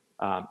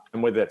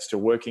 And whether that's to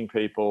working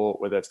people,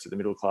 whether that's to the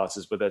middle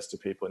classes, whether that's to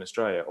people in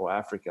Australia or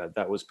Africa,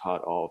 that was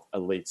part of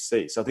Elite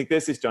C. So I think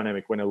there's this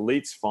dynamic when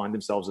elites find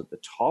themselves at the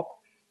top,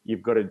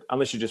 you've got to,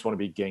 unless you just want to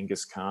be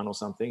Genghis Khan or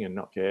something and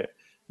not care,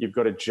 you've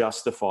got to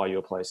justify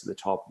your place at the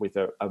top with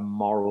a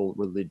moral,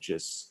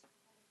 religious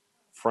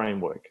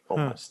framework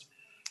almost.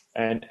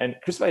 And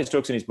Chris Hayes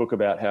talks in his book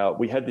about how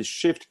we had this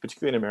shift,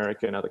 particularly in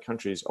America and other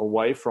countries,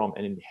 away from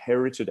an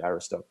inherited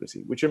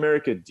aristocracy, which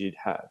America did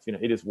have.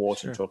 Edith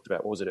Wharton talked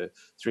about, what was it,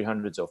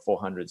 300s or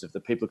 400s of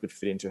the people who could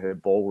fit into her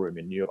ballroom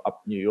in New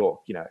York.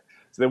 So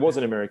there was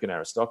an American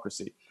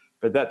aristocracy,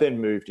 but that then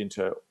moved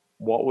into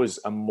what was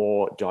a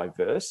more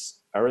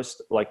diverse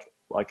like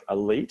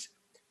elite.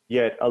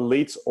 Yet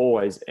elites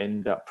always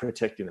end up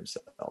protecting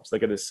themselves. They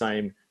get the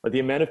same, like the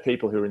amount of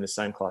people who are in the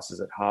same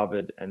classes at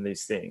Harvard and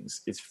these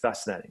things is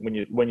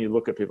fascinating. When you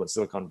look at people in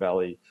Silicon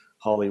Valley,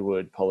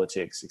 Hollywood,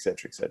 politics, et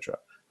cetera,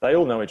 they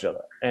all know each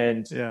other.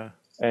 And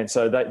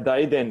so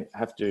they then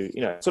have to,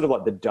 sort of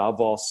like the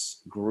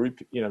Davos group,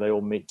 they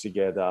all meet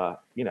together,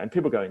 and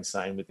people go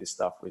insane with this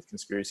stuff with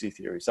conspiracy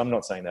theories. I'm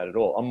not saying that at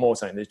all. I'm more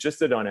saying there's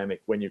just a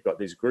dynamic when you've got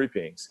these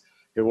groupings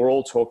who are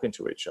all talking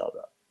to each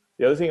other.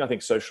 The other thing, I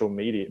think, social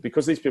media,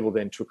 because these people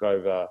then took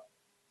over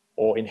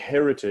or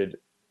inherited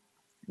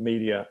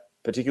media,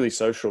 particularly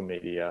social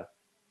media,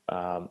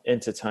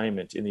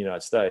 entertainment in the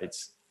United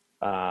States,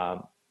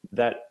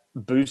 that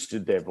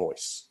boosted their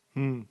voice.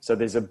 So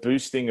there's a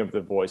boosting of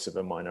the voice of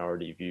a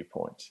minority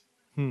viewpoint.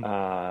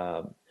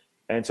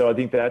 And so I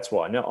think that's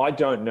why. Now, I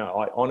don't know.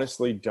 I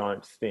honestly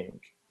don't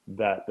think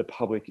that the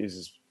public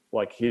is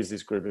like, here's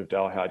this group of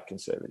diehard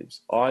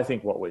conservatives. I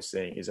think what we're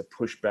seeing is a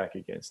pushback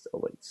against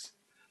elites.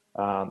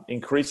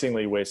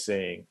 Increasingly, we're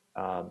seeing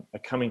a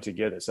coming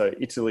together. So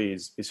Italy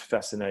is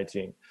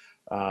fascinating,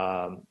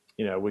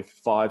 with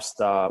Five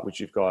Star, which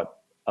you've got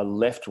a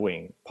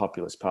left-wing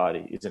populist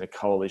party is in a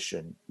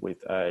coalition with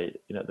the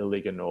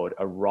Lega Nord,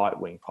 a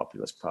right-wing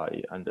populist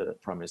party under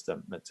Prime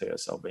Minister Matteo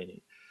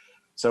Salvini.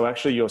 So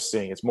actually you're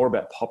seeing it's more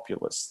about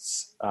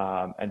populists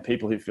and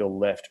people who feel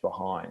left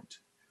behind.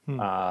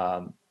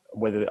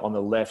 Whether they're on the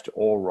left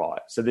or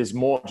right. So there's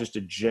more just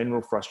a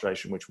general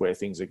frustration with where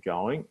things are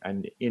going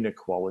and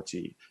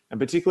inequality. And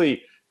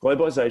particularly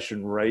globalization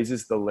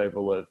raises the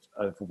level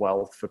of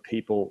wealth for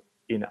people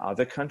in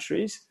other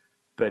countries,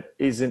 but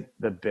isn't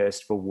the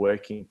best for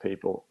working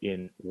people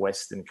in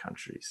Western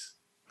countries.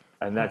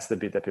 And that's the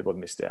bit that people have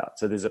missed out.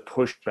 So there's a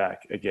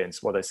pushback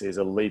against what they see as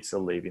elites are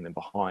leaving them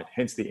behind,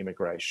 hence the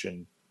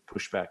immigration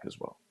pushback as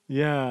well.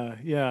 Yeah.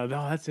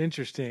 No, that's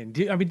interesting.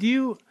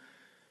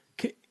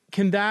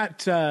 Can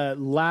that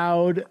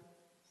loud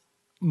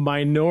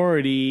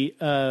minority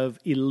of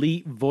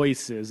elite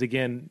voices,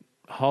 again,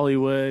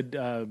 Hollywood,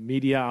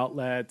 media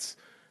outlets,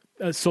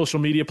 social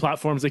media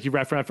platforms like you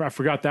referenced, I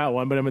forgot that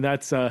one, but I mean,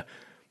 that's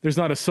there's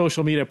not a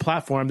social media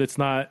platform that's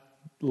not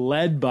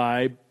led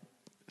by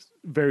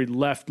very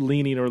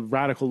left-leaning or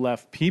radical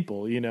left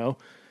people,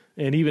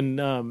 and even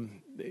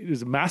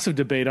there's a massive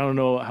debate. I don't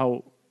know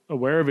how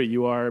aware of it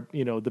you are,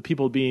 the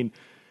people being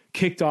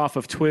kicked off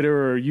of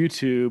Twitter or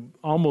YouTube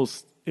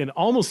in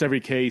almost every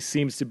case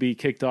seems to be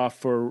kicked off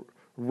for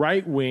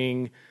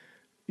right-wing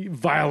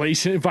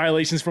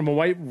violations from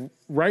a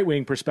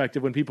right-wing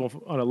perspective, when people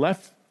on a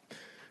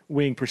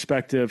left-wing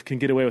perspective can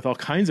get away with all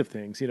kinds of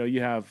things.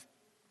 You have,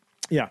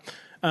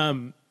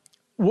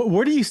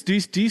 where do you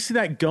see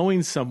that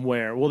going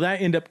somewhere? Will that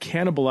end up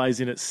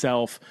cannibalizing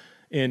itself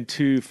in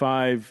 2,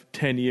 5,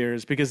 10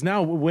 years? Because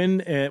now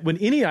when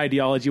any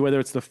ideology,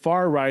 whether it's the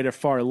far right or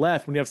far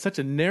left, when you have such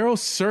a narrow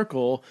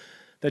circle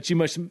that you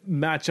must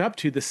match up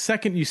to, the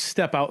second you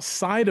step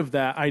outside of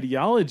that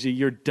ideology,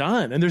 you're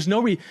done. And there's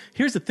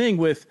here's the thing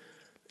with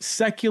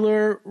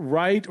secular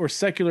right or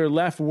secular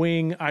left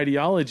wing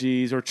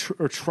ideologies or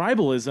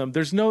tribalism,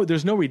 there's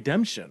no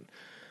redemption.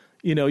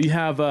 You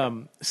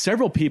have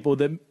several people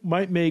that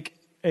might make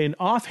an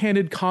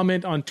offhanded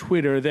comment on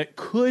Twitter that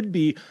could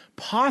be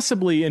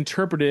possibly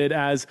interpreted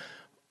as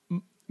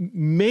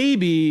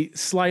maybe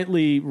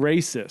slightly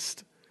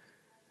racist.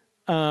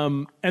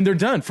 and they're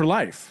done for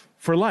life.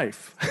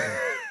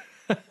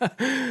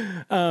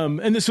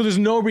 And so there's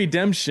no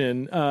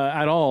redemption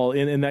at all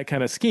in that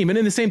kind of scheme. And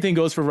then the same thing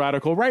goes for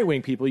radical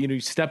right-wing people. You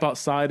step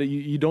outside,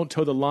 you don't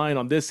toe the line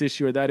on this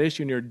issue or that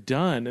issue, and you're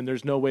done, and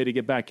there's no way to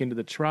get back into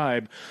the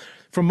tribe.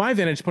 From my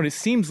vantage point, it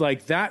seems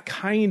like that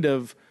kind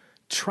of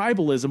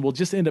tribalism will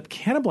just end up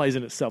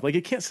cannibalizing itself. Like,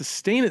 it can't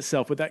sustain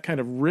itself with that kind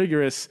of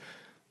rigorous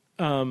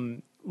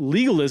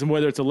legalism,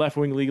 whether it's a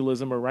left-wing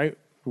legalism or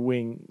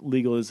right-wing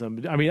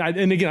legalism. I mean,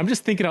 and again, I'm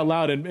just thinking out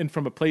loud and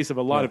from a place of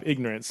a lot of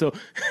ignorance. So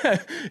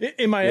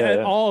am I at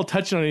all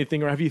touching on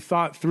anything, or have you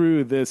thought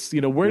through this?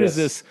 Where does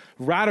this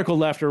radical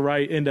left or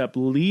right end up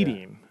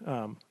leading?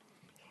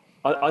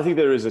 I think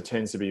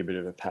tends to be a bit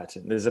of a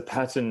pattern. There's a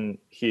pattern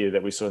here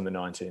that we saw in the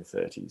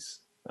 1930s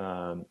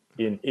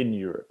in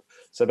Europe.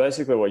 So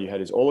basically what you had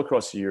is all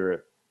across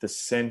Europe, the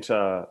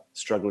center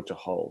struggled to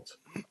hold,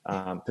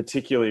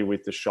 particularly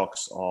with the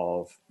shocks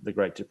of the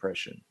Great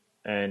Depression.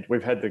 And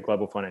we've had the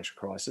global financial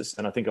crisis.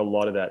 And I think a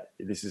lot of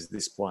this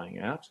is playing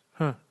out.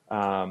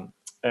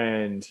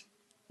 And,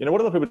 what a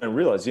lot of people don't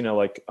realize,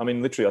 literally, I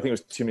think it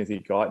was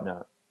Timothy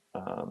Geithner,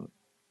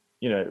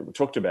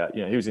 talked about,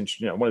 he was one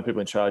of the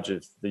people in charge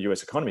of the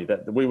US economy,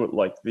 that we were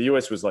the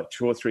US was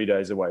 2 or 3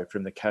 days away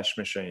from the cash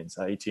machines,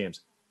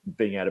 ATMs,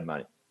 being out of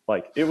money.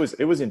 It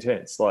was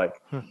intense.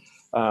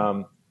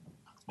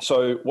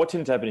 So what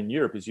tended to happen in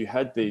Europe is you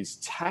had these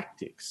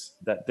tactics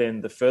that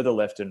then the further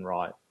left and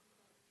right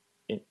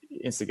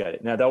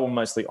instigated. Now, they were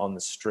mostly on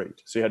the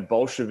street. So you had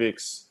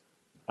Bolsheviks,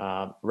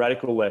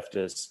 radical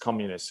leftists,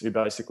 communists, who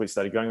basically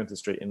started going onto the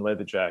street in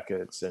leather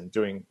jackets and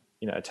doing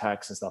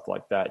attacks and stuff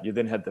like that. You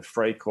then had the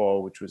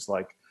Freikorps, which was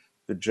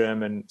the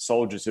German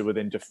soldiers who were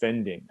then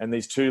defending. And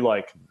these two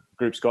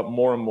groups got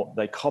more and more,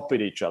 they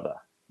copied each other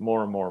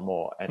more and more and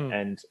more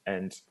and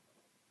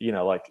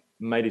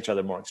made each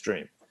other more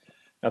extreme.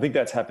 I think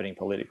that's happening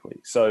politically.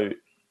 So,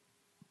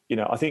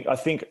 I think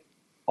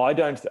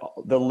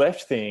the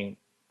left thing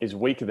is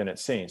weaker than it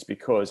seems,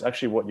 because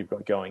actually what you've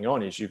got going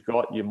on is you've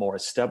got your more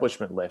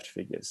establishment left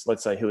figures.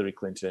 Let's say Hillary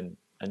Clinton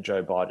and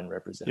Joe Biden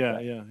represent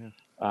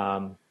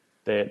that.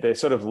 They're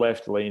sort of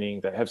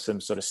left-leaning. They have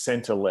some sort of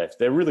center-left.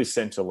 They're really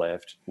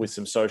center-left with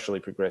some socially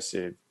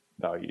progressive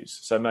values.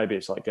 So maybe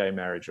it's like gay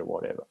marriage or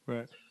whatever.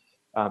 Right.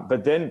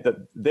 But then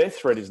their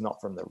threat is not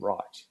from the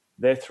right.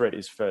 Their threat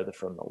is further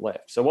from the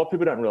left. So what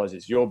people don't realize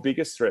is your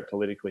biggest threat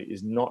politically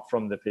is not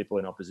from the people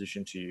in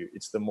opposition to you.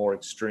 It's the more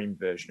extreme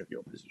version of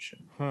your position.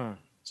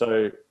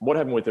 So what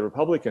happened with the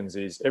Republicans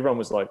is everyone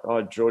was like,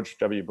 oh, George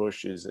W.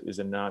 Bush is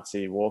a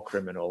Nazi war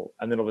criminal.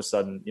 And then all of a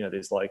sudden,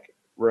 there's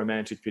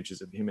romantic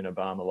pictures of him and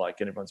Obama,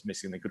 and everyone's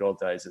missing the good old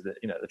days of the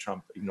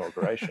Trump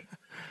inauguration.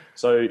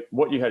 So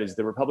what you had is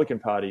the Republican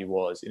Party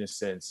was, in a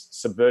sense,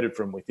 subverted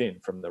from within,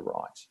 from the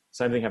right.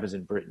 Same thing happens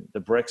in Britain. The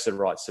Brexit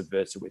right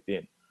subverts it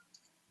within.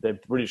 The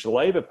British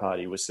Labour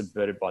Party was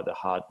subverted by the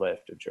hard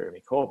left of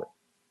Jeremy Corbyn.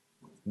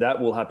 That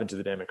will happen to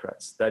the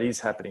Democrats. That is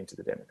happening to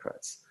the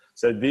Democrats.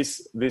 So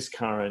this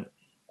current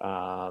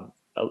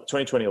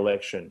 2020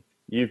 election,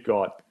 you've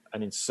got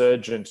an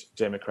insurgent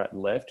Democrat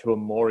left who are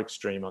more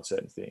extreme on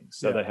certain things.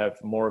 So they have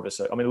more of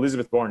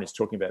Elizabeth Warren is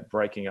talking about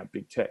breaking up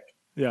big tech.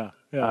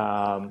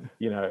 AOC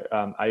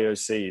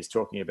is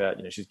talking about,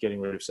 she's getting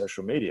rid of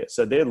social media.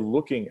 So they're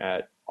looking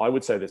at, I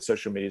would say that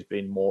social media has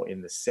been more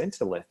in the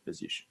center-left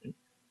position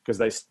because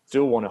they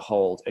still want to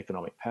hold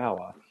economic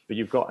power, but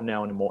you've got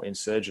now a more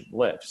insurgent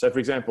left. So for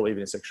example,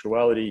 even in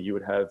sexuality, you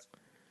would have,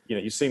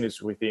 you've seen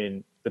this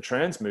within the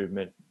trans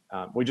movement.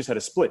 We just had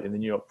a split in the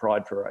New York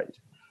Pride Parade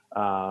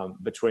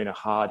between a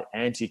hard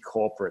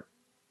anti-corporate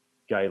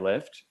gay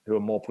left who are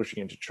more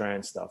pushing into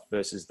trans stuff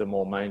versus the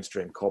more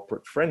mainstream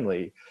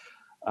corporate-friendly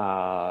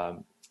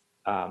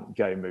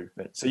gay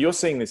movement. So you're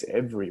seeing this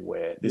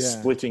everywhere, this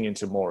splitting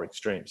into more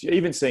extremes. You're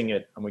even seeing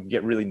it, and we can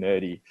get really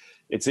nerdy,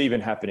 it's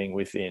even happening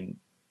within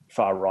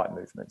far-right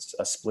movements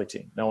are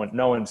splitting.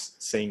 No one's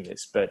seeing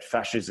this, but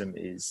fascism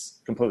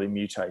is completely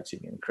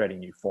mutating and creating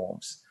new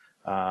forms.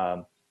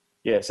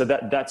 So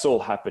that's all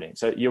happening.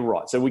 So you're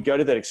right. So we go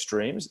to that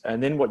extremes,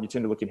 and then what you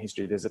tend to look in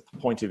history, there's a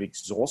point of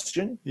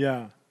exhaustion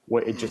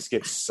where it just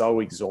gets so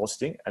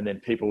exhausting, and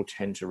then people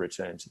tend to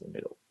return to the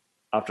middle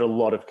after a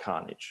lot of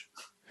carnage.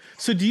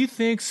 So do you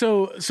think,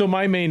 so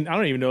my main, I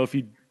don't even know if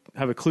you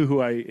have a clue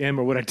who I am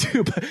or what I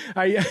do, but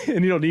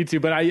and you don't need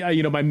to, but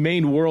my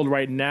main world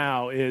right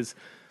now is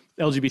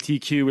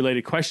LGBTQ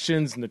related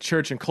questions in the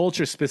church and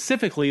culture,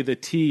 specifically the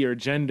T or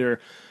gender.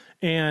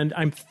 And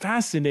I'm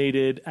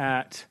fascinated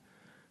at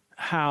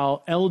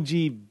how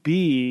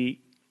LGB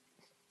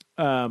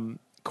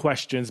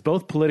questions,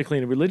 both politically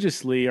and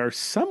religiously, are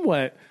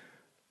somewhat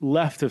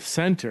left of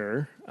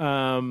center.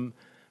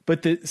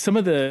 But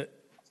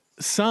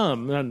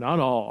not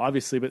all,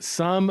 obviously, but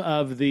some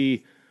of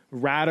the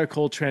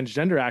radical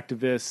transgender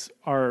activists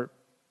are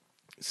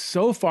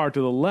so far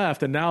to the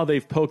left, and now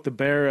they've poked the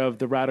bear of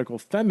the radical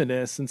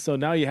feminists. And so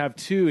now you have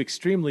two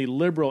extremely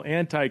liberal,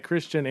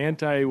 anti-Christian,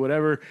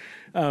 anti-whatever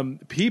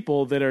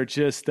people that are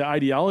just, the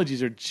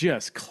ideologies are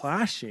just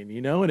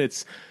clashing, and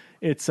it's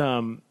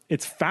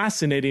it's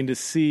fascinating to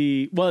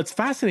see. Well, it's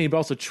fascinating, but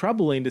also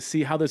troubling to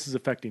see how this is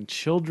affecting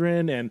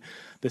children. And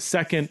the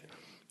second,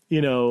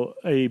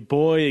 a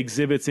boy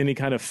exhibits any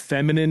kind of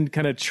feminine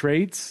kind of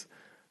traits,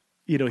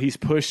 he's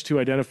pushed to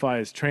identify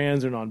as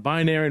trans or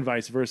non-binary, and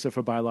vice versa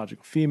for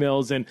biological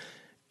females. And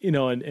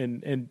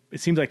and it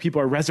seems like people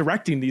are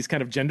resurrecting these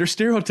kind of gender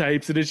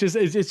stereotypes, and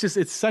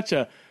it's such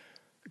a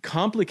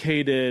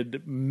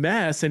complicated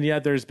mess. And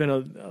yet there's been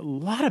a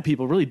lot of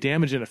people really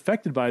damaged and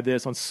affected by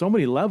this on so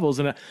many levels.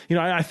 And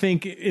I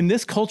think in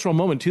this cultural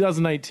moment,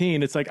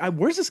 2019, it's like,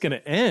 where's this going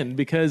to end?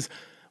 Because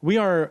we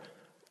are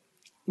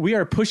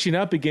pushing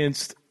up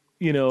against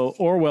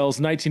Orwell's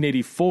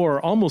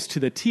 1984 almost to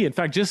the T. In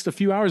fact, just a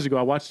few hours ago,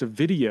 I watched a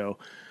video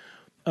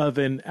of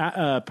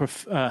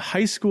a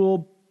high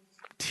school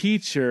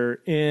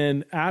teacher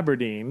in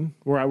Aberdeen,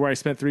 where I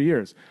spent 3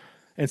 years,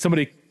 and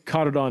somebody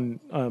caught it on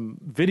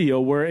video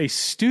where a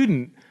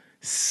student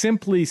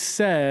simply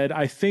said,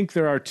 "I think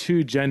there are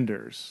two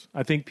genders.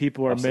 I think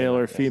people are male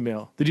or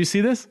female." Did you see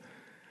this?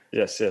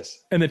 Yes.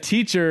 And the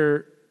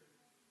teacher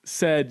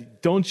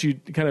said, don't you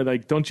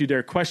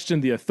dare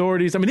question the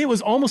authorities. I mean, it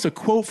was almost a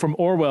quote from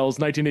Orwell's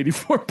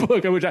 1984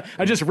 book, which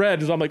I just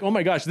read. So I'm like, oh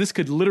my gosh, this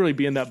could literally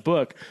be in that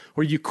book,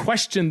 where you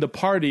question the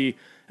party,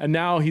 and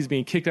now he's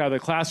being kicked out of the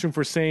classroom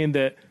for saying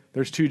that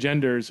there's two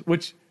genders,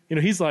 which,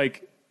 he's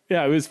like,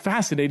 yeah, it was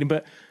fascinating.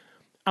 But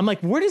I'm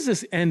like, where does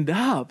this end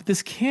up?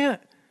 This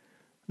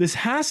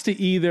has to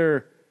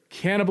either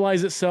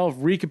cannibalize itself,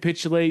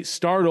 recapitulate,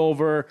 start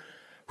over,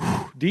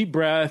 deep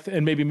breath,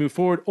 and maybe move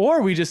forward,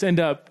 or we just end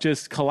up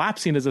just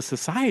collapsing as a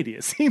society,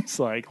 it seems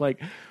like.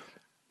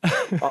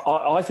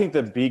 I think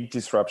the big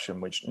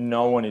disruption, which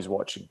no one is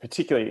watching,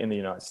 particularly in the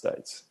United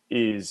States,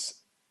 is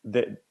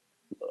that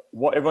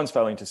what everyone's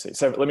failing to see.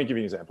 So let me give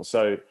you an example.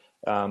 So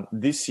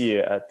this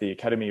year at the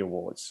Academy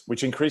Awards,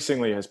 which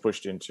increasingly has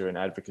pushed into an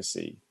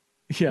advocacy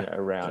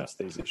around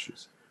these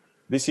issues.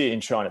 This year in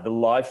China, the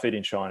live feed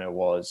in China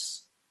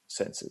was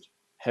censored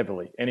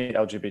heavily. Any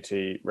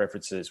LGBT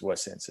references were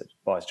censored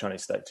by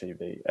Chinese state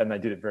TV, and they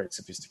did it very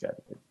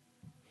sophisticatedly.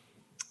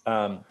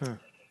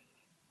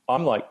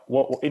 I'm like,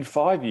 what in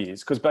 5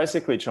 years? Because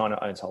basically China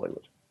owns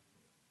Hollywood.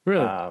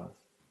 Really?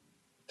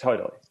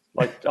 Totally.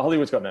 Like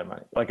Hollywood's got no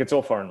money. Like it's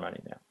all foreign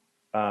money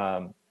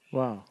now.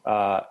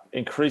 Wow.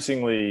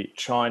 Increasingly,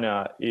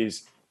 China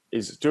is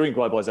doing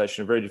globalization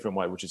in a very different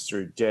way, which is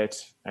through debt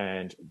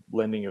and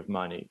lending of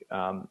money.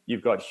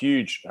 You've got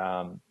huge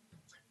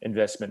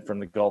investment from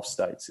the Gulf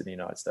states in the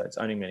United States,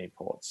 owning many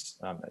ports,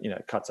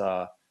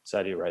 Qatar,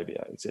 Saudi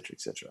Arabia, et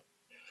cetera.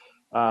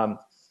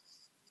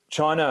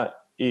 China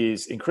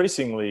is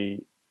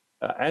increasingly,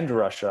 and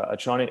Russia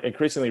are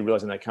increasingly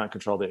realizing they can't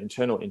control their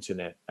internal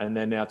internet, and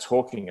they're now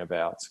talking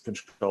about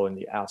controlling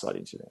the outside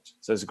internet.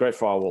 So there's a great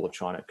firewall of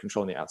China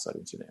controlling the outside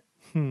internet.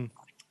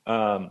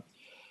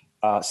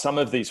 Some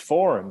of these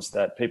forums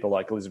that people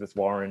like Elizabeth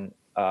Warren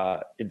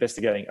are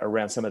investigating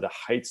around some of the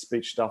hate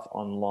speech stuff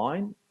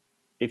online,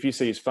 if you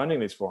see who's funding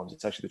these forums,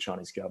 it's actually the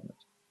Chinese government.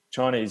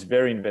 China is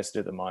very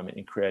invested at the moment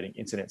in creating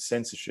internet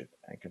censorship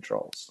and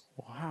controls.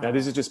 Wow. Now,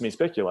 this is just me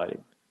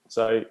speculating.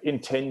 So in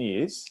 10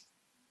 years,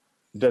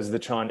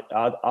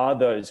 are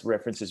those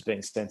references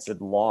being censored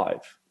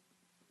live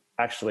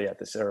actually at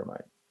the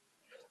ceremony?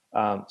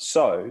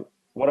 So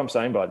what I'm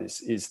saying by this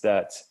is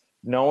that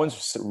no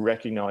one's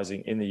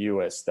recognizing in the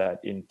US that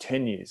in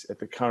 10 years, at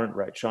the current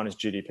rate, China's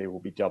GDP will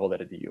be double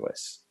that of the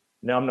US.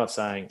 Now, I'm not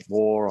saying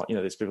war,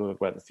 there's people who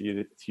talk about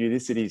the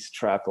Thucydides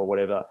trap or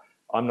whatever.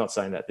 I'm not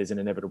saying that there's an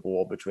inevitable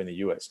war between the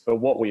US. But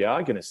what we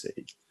are going to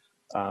see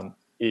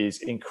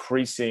is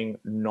increasing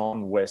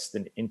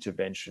non-Western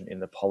intervention in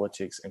the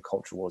politics and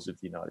culture wars of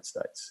the United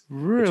States.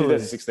 Really? The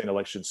 2016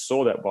 election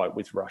saw that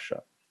with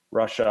Russia.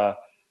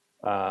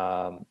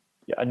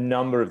 A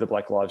number of the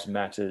Black Lives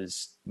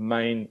Matter's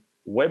main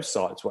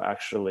websites were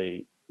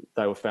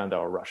found they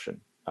were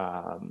Russian.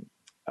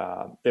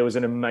 There was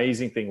an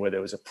amazing thing where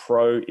there was a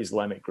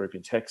pro-Islamic group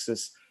in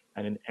Texas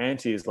and an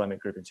anti-Islamic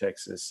group in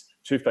Texas,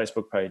 two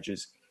Facebook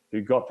pages who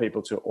got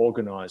people to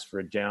organize for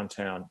a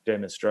downtown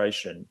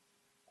demonstration.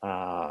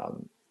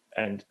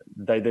 And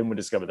they then would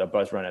discover they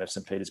both run out of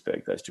St.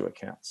 Petersburg, those two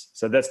accounts.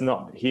 So that's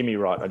not, hear me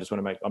right. I just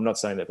want to I'm not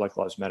saying that Black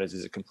Lives Matters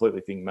is a completely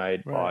thing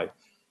made by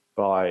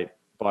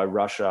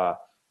Russia.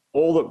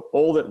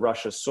 All that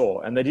Russia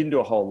saw, and they didn't do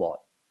a whole lot,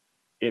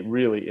 it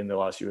really, in the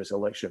last US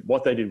election,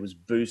 what they did was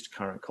boost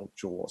current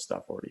culture war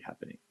stuff already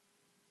happening.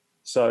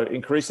 So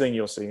increasingly,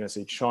 you're going to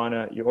see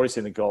China, you're already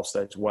seeing the Gulf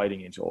states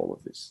wading into all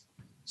of this.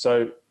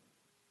 So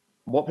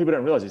what people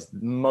don't realize is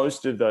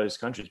most of those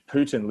countries,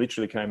 Putin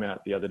literally came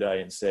out the other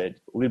day and said,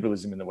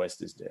 liberalism in the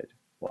West is dead.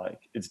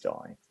 Like, it's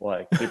dying.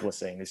 Like, people are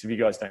seeing this. If you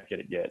guys don't get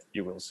it yet,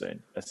 you will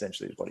soon,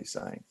 essentially is what he's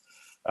saying.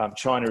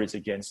 China is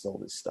against all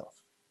this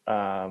stuff.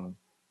 So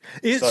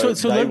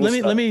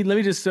let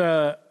me just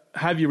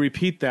have you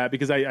repeat that,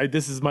 because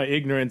this is my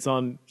ignorance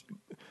on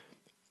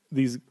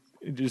these,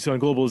 just on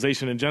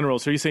globalization in general.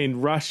 So you're saying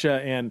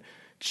Russia and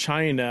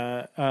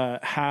China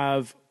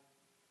have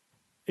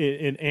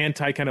an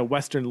anti kind of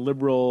Western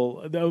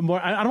liberal,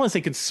 more, I don't want to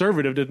say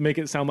conservative to make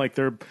it sound like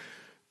they're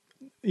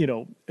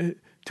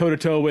toe to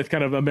toe with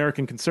kind of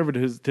American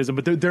conservatism,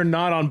 but they're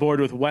not on board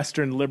with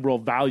Western liberal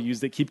values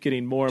that keep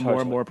getting more and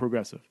more and more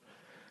progressive.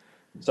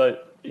 So,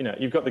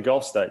 you've got the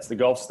Gulf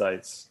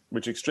states,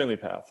 which are extremely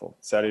powerful,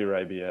 Saudi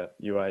Arabia,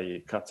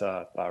 UAE,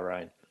 Qatar,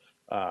 Bahrain,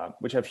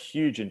 which have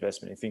huge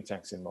investment in think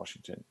tanks in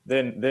Washington.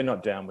 They're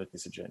not down with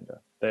this agenda.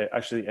 They're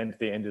actually, at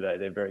the end of the day,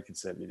 they're very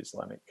conservative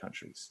Islamic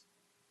countries.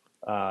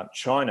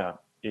 China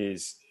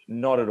is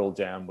not at all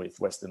down with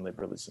Western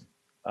liberalism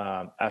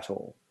at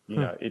all.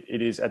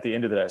 It is, at the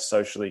end of the day, a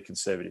socially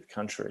conservative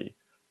country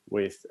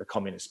with a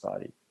communist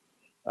party.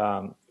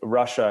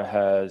 Russia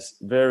has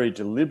very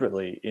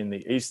deliberately, in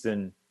the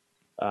Eastern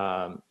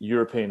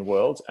European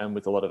world and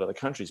with a lot of other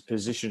countries,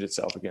 positioned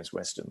itself against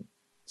Western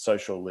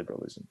social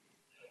liberalism.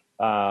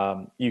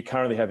 You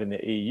currently have in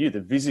the EU,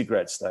 the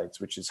Visegrad states,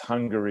 which is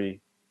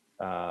Hungary,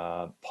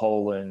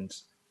 Poland,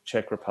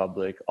 Czech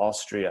Republic,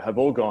 Austria, have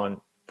all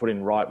put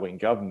in right-wing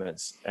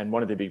governments. And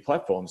one of their big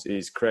platforms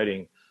is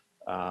creating,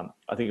 I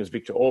think it was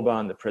Viktor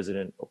Orban, the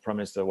president or prime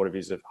minister, whatever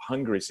he is, of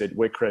Hungary, said,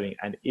 we're creating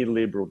an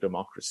illiberal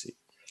democracy.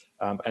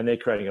 And they're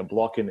creating a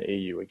bloc in the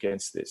EU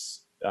against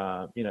this.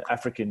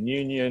 African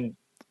Union,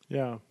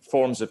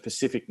 forms of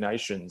Pacific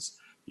nations.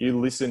 You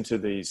listen to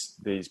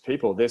these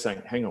people, they're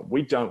saying, hang on,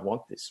 we don't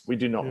want this. We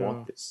do not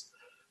want this.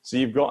 So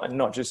you've got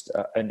not just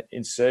an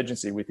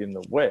insurgency within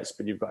the West,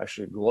 but you've got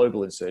actually a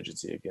global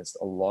insurgency against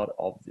a lot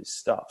of this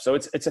stuff. So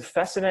it's a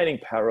fascinating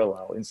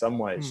parallel in some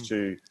ways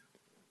to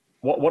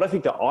what I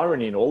think the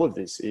irony in all of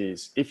this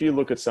is, if you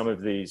look at some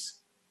of these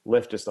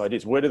leftist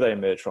ideas, where do they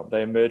emerge from?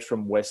 They emerge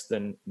from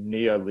Western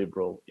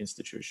neoliberal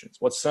institutions.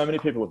 What so many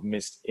people have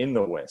missed in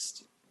the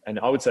West, and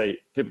I would say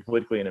people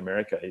politically in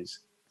America, is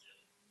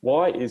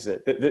why is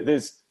it that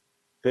there's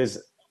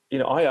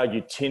I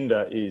argue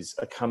Tinder is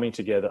a coming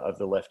together of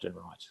the left and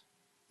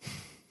right,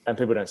 and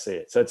people don't see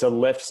it. So it's a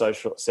left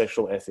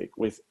sexual ethic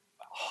with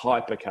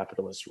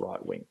hyper-capitalist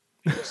right wing,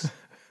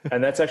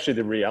 and that's actually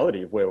the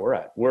reality of where we're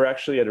at. We're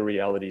actually at a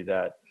reality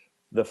that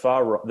the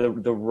far right,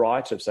 the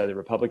right of, say, the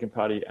Republican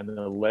Party and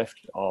the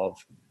left of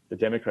the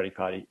Democratic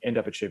Party end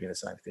up achieving the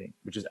same thing,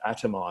 which is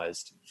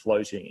atomized,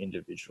 floating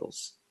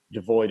individuals,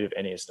 devoid of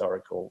any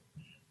historical,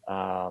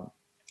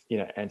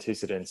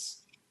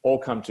 antecedents, all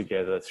come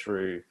together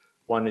through,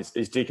 one is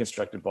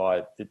deconstructed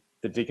by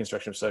the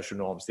deconstruction of social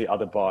norms, the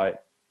other by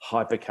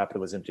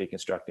hyper-capitalism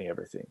deconstructing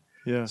everything.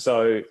 Yeah.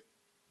 So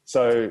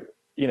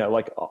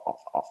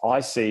I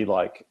see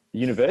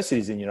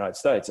universities in the United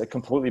States are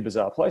completely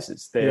bizarre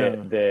places.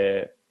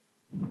 They're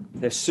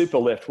super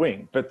left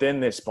wing, but then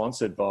they're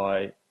sponsored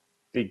by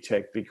big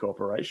tech, big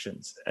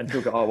corporations, and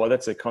people go, oh, well,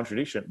 that's a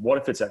contradiction. What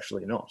if it's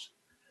actually not?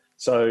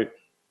 So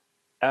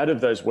out of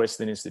those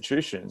Western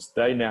institutions,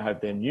 they now have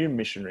their new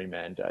missionary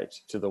mandate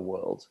to the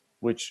world,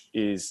 which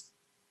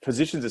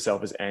positions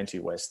itself as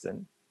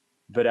anti-Western,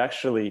 but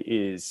actually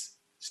is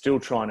still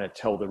trying to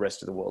tell the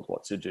rest of the world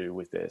what to do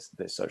with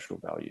their social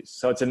values.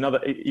 So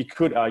you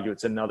could argue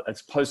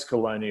it's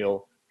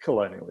post-colonial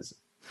colonialism.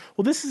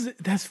 Well,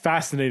 that's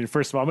fascinating.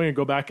 First of all, I'm going to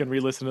go back and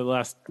re-listen to the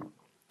last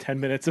 10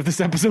 minutes of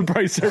this episode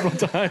probably several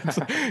times.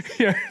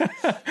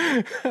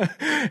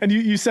 And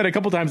you said a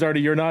couple times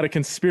already, you're not a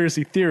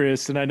conspiracy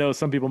theorist. And I know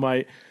some people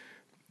might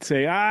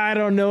say, I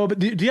don't know, but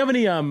do you have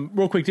any,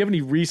 real quick, do you have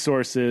any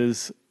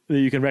resources that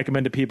you can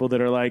recommend to people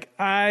that are like,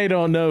 I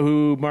don't know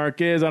who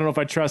Mark is. I don't know if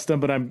I trust him,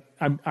 but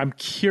I'm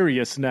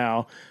curious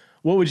now.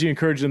 What would you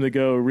encourage them to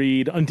go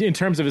read in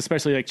terms of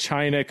especially like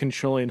China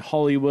controlling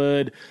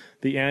Hollywood,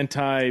 the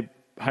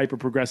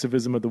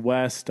hyper-progressivism of the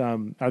West? Are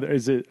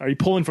you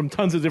pulling from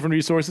tons of different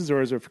resources,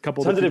 or is there a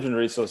couple of different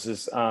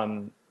resources?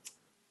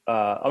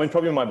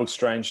 Probably my book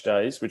Strange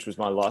Days, which was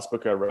my last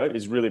book I wrote,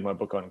 is really my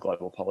book on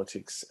global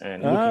politics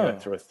and looking at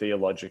it through a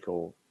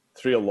theological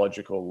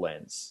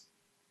lens.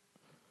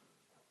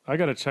 I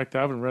got to check that.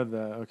 I haven't read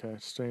that. Okay.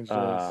 Strange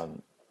Days.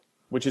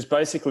 Which is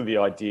basically the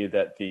idea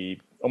that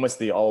almost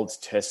the Old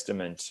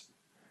Testament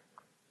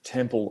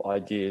temple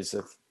ideas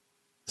of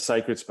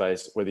sacred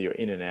space, whether you're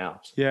in and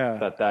out,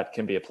 that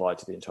can be applied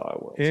to the entire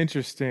world.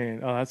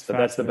 Interesting. Oh, that's so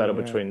that's the battle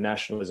between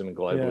nationalism and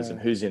globalism.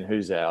 Who's in,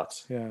 who's out.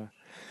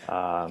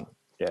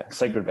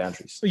 Sacred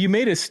boundaries. You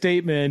made a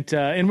statement,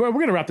 and we're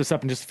going to wrap this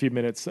up in just a few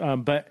minutes,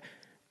 but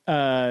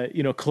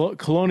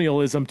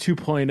colonialism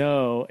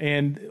 2.0.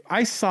 And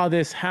I saw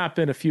this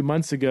happen a few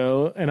months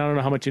ago, and I don't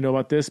know how much you know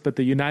about this, but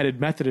the United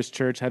Methodist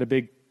Church had a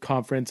big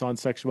conference on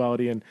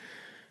sexuality, and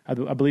I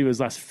believe it was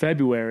last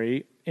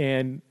February.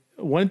 And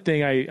one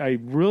thing I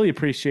really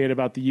appreciate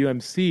about the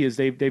UMC is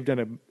they've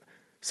done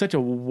such a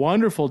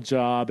wonderful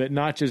job at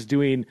not just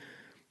doing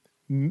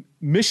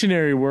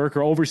missionary work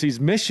or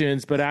overseas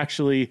missions, but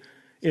actually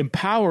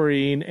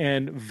empowering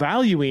and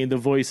valuing the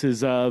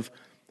voices of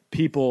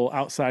people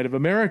outside of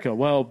America.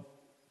 Well,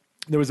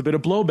 there was a bit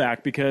of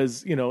blowback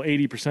because,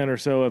 80% or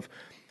so of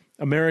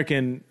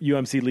American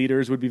UMC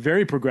leaders would be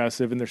very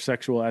progressive in their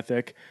sexual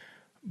ethic.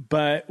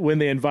 But when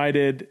they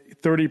invited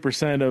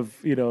 30%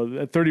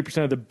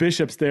 of the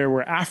bishops there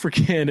were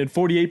African and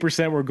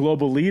 48% were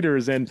global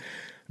leaders. And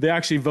they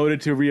actually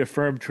voted to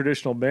reaffirm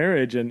traditional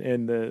marriage,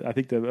 and I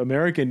think the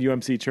American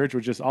UMC church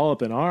was just all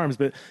up in arms.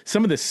 But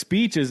some of the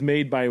speeches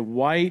made by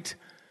white,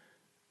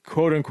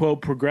 quote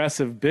unquote,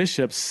 progressive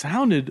bishops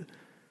sounded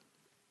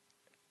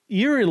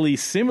eerily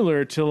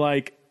similar to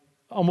like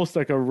almost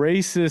like a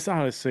racist, I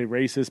don't want to say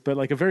racist, but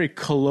like a very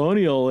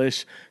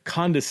colonial-ish,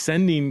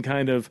 condescending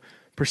kind of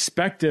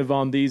perspective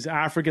on these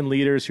African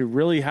leaders who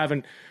really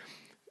haven't,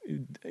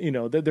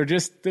 they're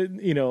just,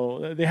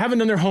 they haven't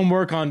done their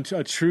homework on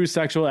a true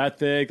sexual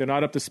ethic. They're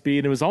not up to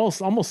speed. It was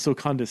almost so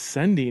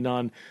condescending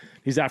on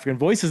these African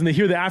voices, and they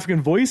hear the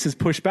African voices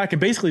push back and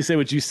basically say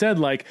what you said,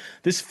 like,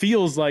 this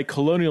feels like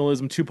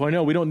colonialism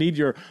 2.0. We don't need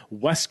your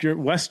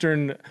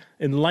Western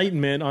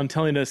enlightenment on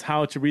telling us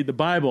how to read the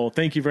Bible.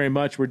 Thank you very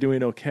much. We're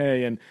doing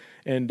okay. And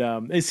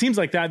it seems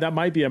like that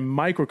might be a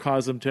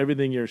microcosm to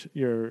everything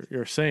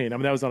you're saying. I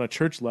mean, that was on a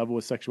church level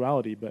with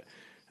sexuality, but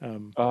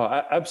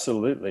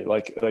absolutely.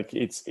 Like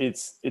it's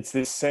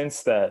this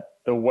sense that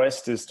the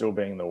West is still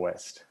being the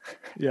West.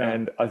 Yeah.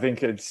 And I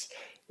think it's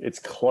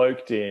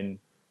cloaked in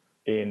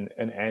an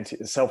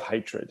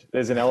self-hatred.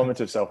 There's an element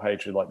of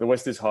self-hatred, like the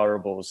West is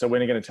horrible, so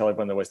when are you going to tell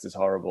everyone the West is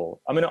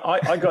horrible? I mean,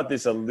 I got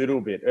this a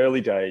little bit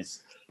early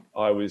days.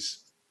 I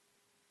was,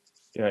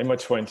 in my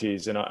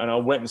 20s, and I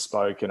went and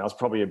spoke, and I was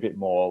probably a bit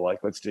more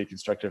like, let's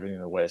deconstruct everything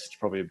in the West,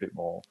 probably a bit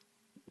more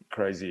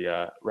crazy,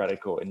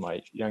 radical in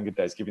my younger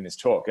days giving this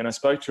talk. And I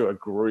spoke to a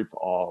group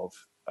of,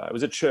 it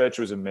was a church,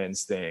 it was a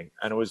men's thing,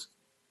 and I was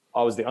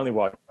the only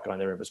white guy in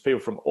the room. It was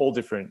people from all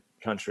different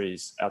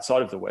countries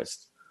outside of the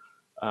West,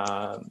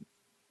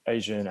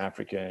 Asian,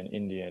 African,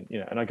 Indian,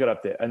 and I got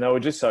up there and they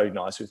were just so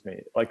nice with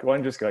me. Like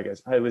one just guy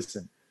goes, "Hey,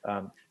 listen,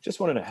 just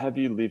want to know, have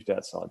you lived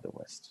outside the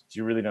West? Do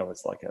you really know what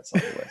it's like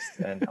outside the West?"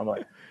 And I'm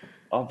like,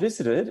 "I've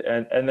visited,"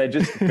 and they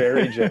just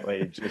very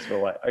gently just were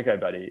like, "Okay,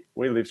 buddy,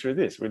 we lived through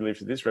this. We lived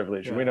through this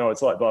revolution. Yeah. We know what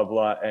it's like, blah,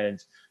 blah."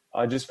 And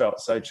I just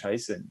felt so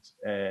chastened.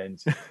 And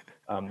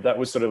that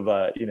was sort of,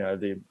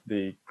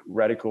 the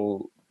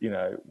radical,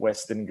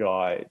 Western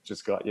guy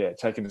just got,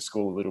 taken to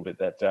school a little bit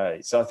that day.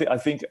 So I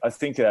think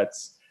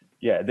that's,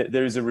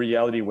 there is a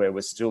reality where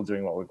we're still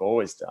doing what we've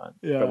always done,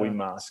 but we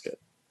mask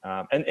it.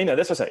 And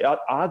that's what I say,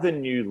 are the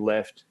new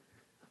left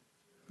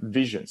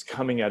visions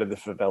coming out of the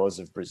favelas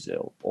of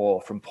Brazil or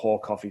from poor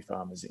coffee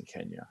farmers in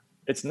Kenya?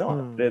 It's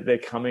not. They're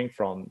coming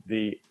from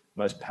the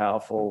most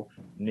powerful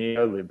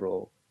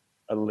neoliberal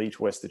elite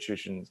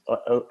institutions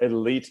of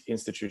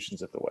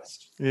the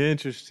West.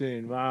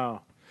 Interesting.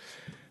 Wow.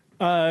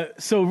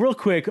 So real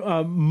quick,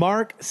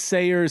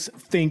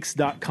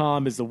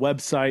 marksayersThinks.com is the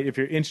website if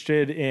you're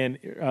interested in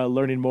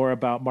learning more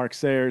about Mark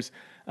Sayers.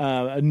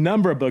 A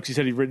number of books. You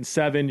said you've written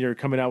 7. You're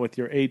coming out with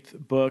your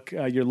 8th book.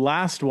 Your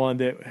last one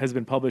that has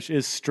been published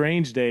is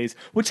Strange Days,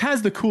 which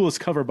has the coolest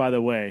cover, by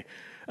the way.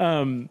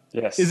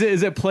 Yes.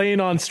 Is it playing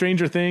on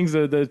Stranger Things,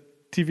 the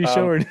TV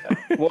show? Or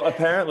well,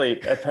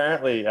 apparently,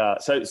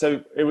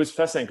 so it was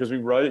fascinating because we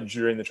wrote it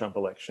during the Trump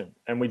election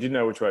and we didn't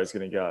know which way it was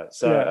going to go.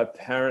 So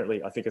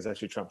apparently, I think it's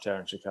actually Trump Tower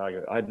in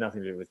Chicago. I had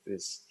nothing to do with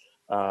this.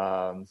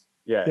 So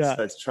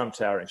it's Trump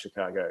Tower in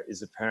Chicago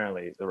is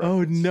apparently the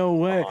reference. Oh, no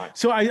way.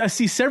 So I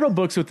see several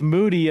books with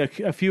Moody, a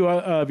few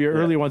of your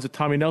earlier ones with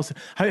Tommy Nelson.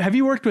 Have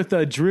you worked with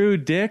Drew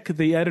Dick,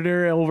 the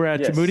editor over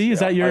at Moody? Is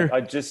that your...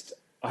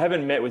 I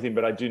haven't met with him,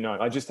 but I do know.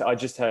 I just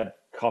had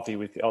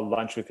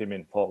lunch with him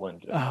in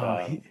Portland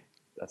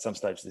at some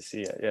stage this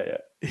year. Yeah.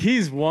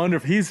 He's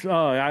wonderful.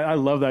 I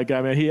love that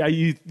guy, man.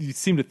 You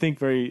seem to think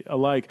very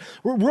alike.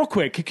 Real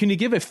quick, can you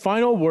give a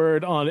final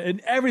word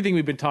on everything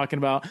we've been talking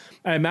about?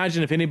 I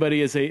imagine if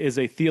anybody is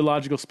a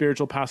theological,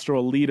 spiritual,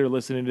 pastoral leader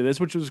listening to this,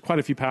 which there's quite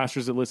a few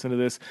pastors that listen to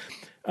this,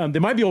 they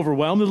might be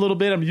overwhelmed a little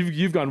bit. I mean,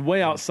 you've gone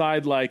way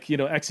outside, like,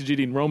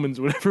 exegeting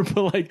Romans, whatever.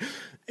 But like,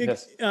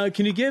 yes.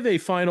 Can you give a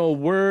final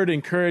word,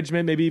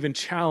 encouragement, maybe even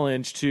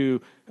challenge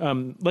to,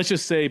 let's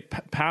just say,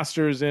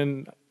 pastors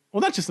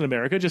not just in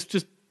America,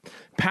 just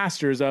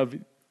pastors of,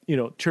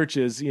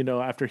 churches,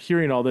 after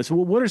hearing all this,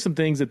 what are some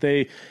things that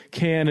they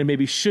can and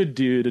maybe should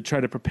do to try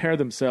to prepare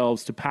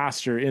themselves to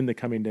pastor in the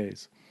coming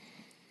days?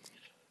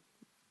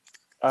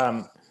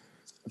 The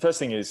first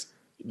thing is,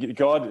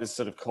 God has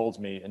sort of called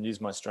me and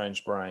used my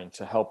strange brain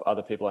to help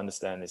other people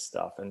understand this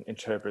stuff and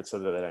interpret so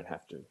that they don't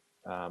have to.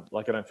 I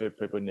don't feel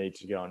people need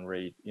to go and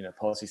read,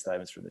 policy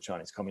statements from the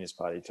Chinese Communist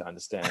Party to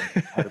understand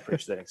how to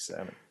preach their next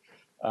sermon.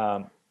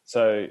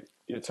 So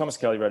Thomas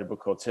Kelly wrote a book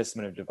called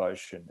Testament of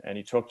Devotion, and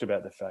he talked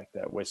about the fact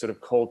that we're sort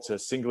of called to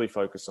singly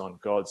focus on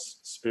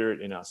God's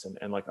Spirit in us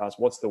and like ask,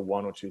 what's the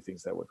one or two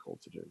things that we're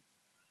called to do?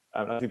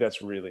 I think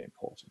that's really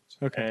important.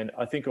 Okay. And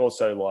I think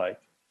also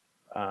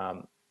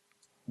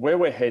where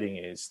we're heading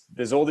is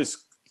there's all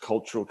this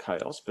cultural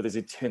chaos, but there's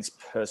intense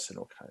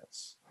personal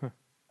chaos.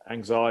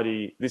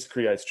 Anxiety, this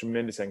creates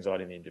tremendous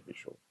anxiety in the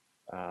individual.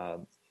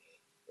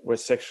 Where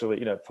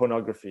sexually,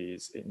 pornography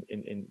is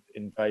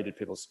invaded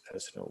people's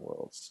personal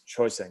worlds,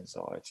 choice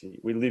anxiety.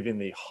 We live in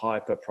the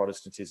hyper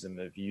Protestantism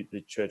of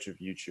the church of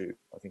YouTube,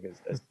 I think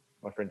as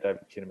my friend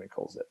David Kinnaman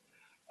calls it.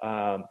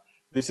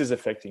 this is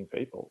affecting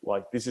people.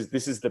 Like this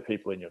is the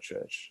people in your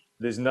church.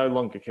 There's no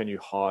longer can you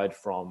hide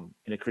from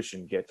in a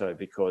Christian ghetto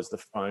because the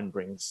phone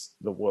brings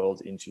the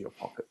world into your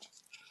pocket.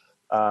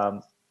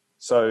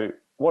 So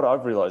what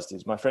I've realized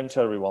is my friend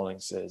Terry Walling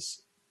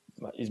says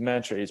his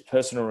mantra is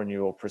personal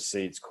renewal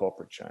precedes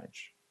corporate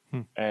change.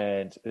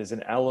 And there's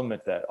an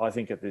element that I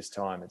think at this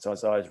time, it's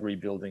Isaiah's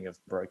rebuilding of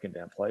broken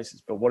down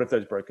places. But what if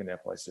those broken down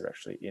places are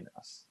actually in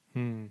us?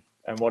 And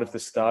what if the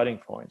starting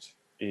point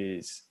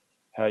is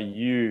how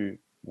you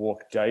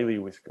walk daily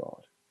with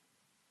God?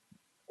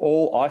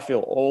 I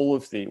feel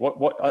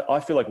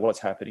like what's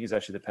happening is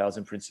actually the powers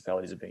and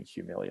principalities are being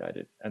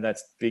humiliated. And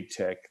that's big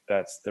tech.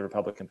 That's the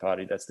Republican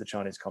Party. That's the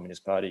Chinese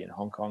Communist Party in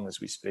Hong Kong as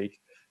we speak.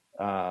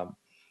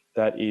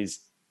 That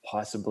is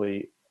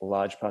possibly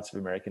large parts of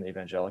American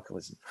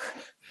evangelicalism.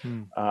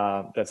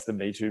 That's the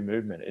Me Too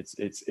movement.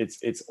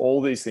 It's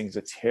all these things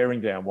are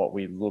tearing down what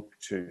we look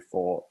to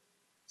for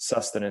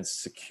sustenance,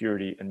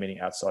 security, and meaning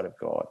outside of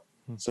God.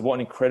 So what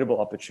an incredible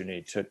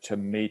opportunity to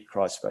meet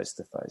Christ face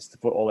to face, to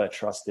put all our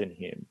trust in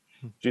him.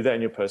 Do that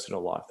in your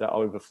personal life. That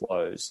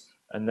overflows.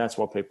 And that's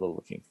what people are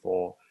looking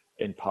for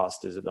in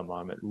pastors at the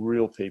moment.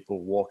 Real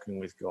people walking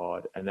with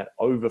God and that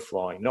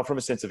overflowing, not from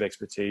a sense of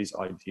expertise,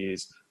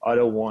 ideas. I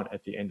don't want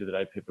at the end of the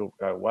day, people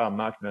go, wow,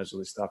 Mark knows all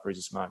this stuff, or he's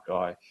a smart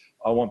guy.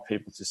 I want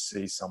people to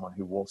see someone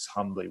who walks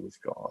humbly with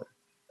God.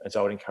 And so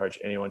I would encourage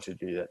anyone to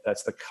do that.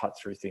 That's the cut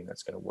through thing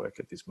that's going to work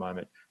at this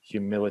moment.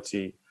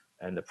 Humility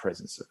and the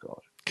presence of God.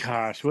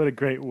 Gosh, what a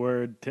great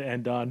word to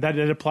end on. That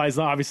it applies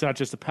obviously not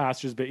just to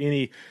pastors, but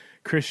any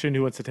Christian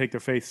who wants to take their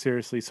faith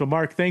seriously. So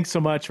Mark, thanks so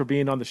much for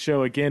being on the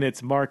show. Again,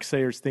 it's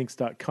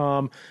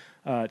marksayersThinks.com.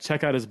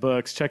 Check out his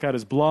books, check out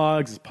his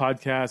blogs, his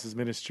podcasts, his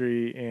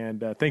ministry.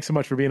 And thanks so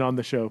much for being on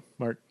the show,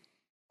 Mark.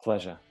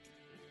 Pleasure.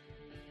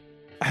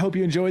 I hope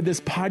you enjoyed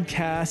this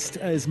podcast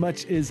as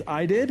much as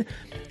I did.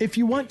 If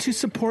you want to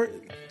support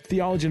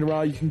Theology in the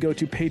Raw, you can go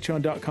to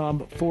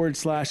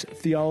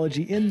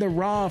patreon.com/theology in the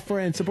raw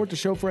and support the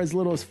show for as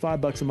little as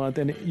 $5 a month.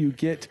 And you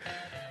get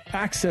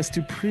access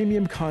to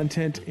premium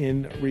content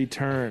in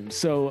return.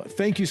 So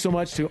thank you so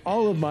much to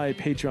all of my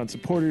Patreon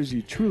supporters.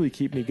 You truly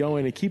keep me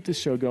going and keep this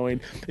show going.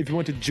 If you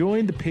want to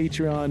join the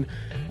Patreon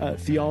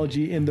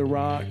Theology in the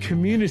Raw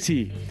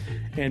community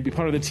and be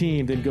part of the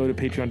team, then go to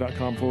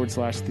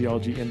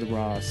patreon.com/theology in the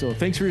raw. So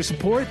thanks for your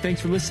support. Thanks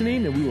for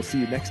listening. And we will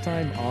see you next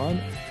time on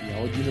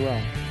Theology in the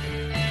Raw.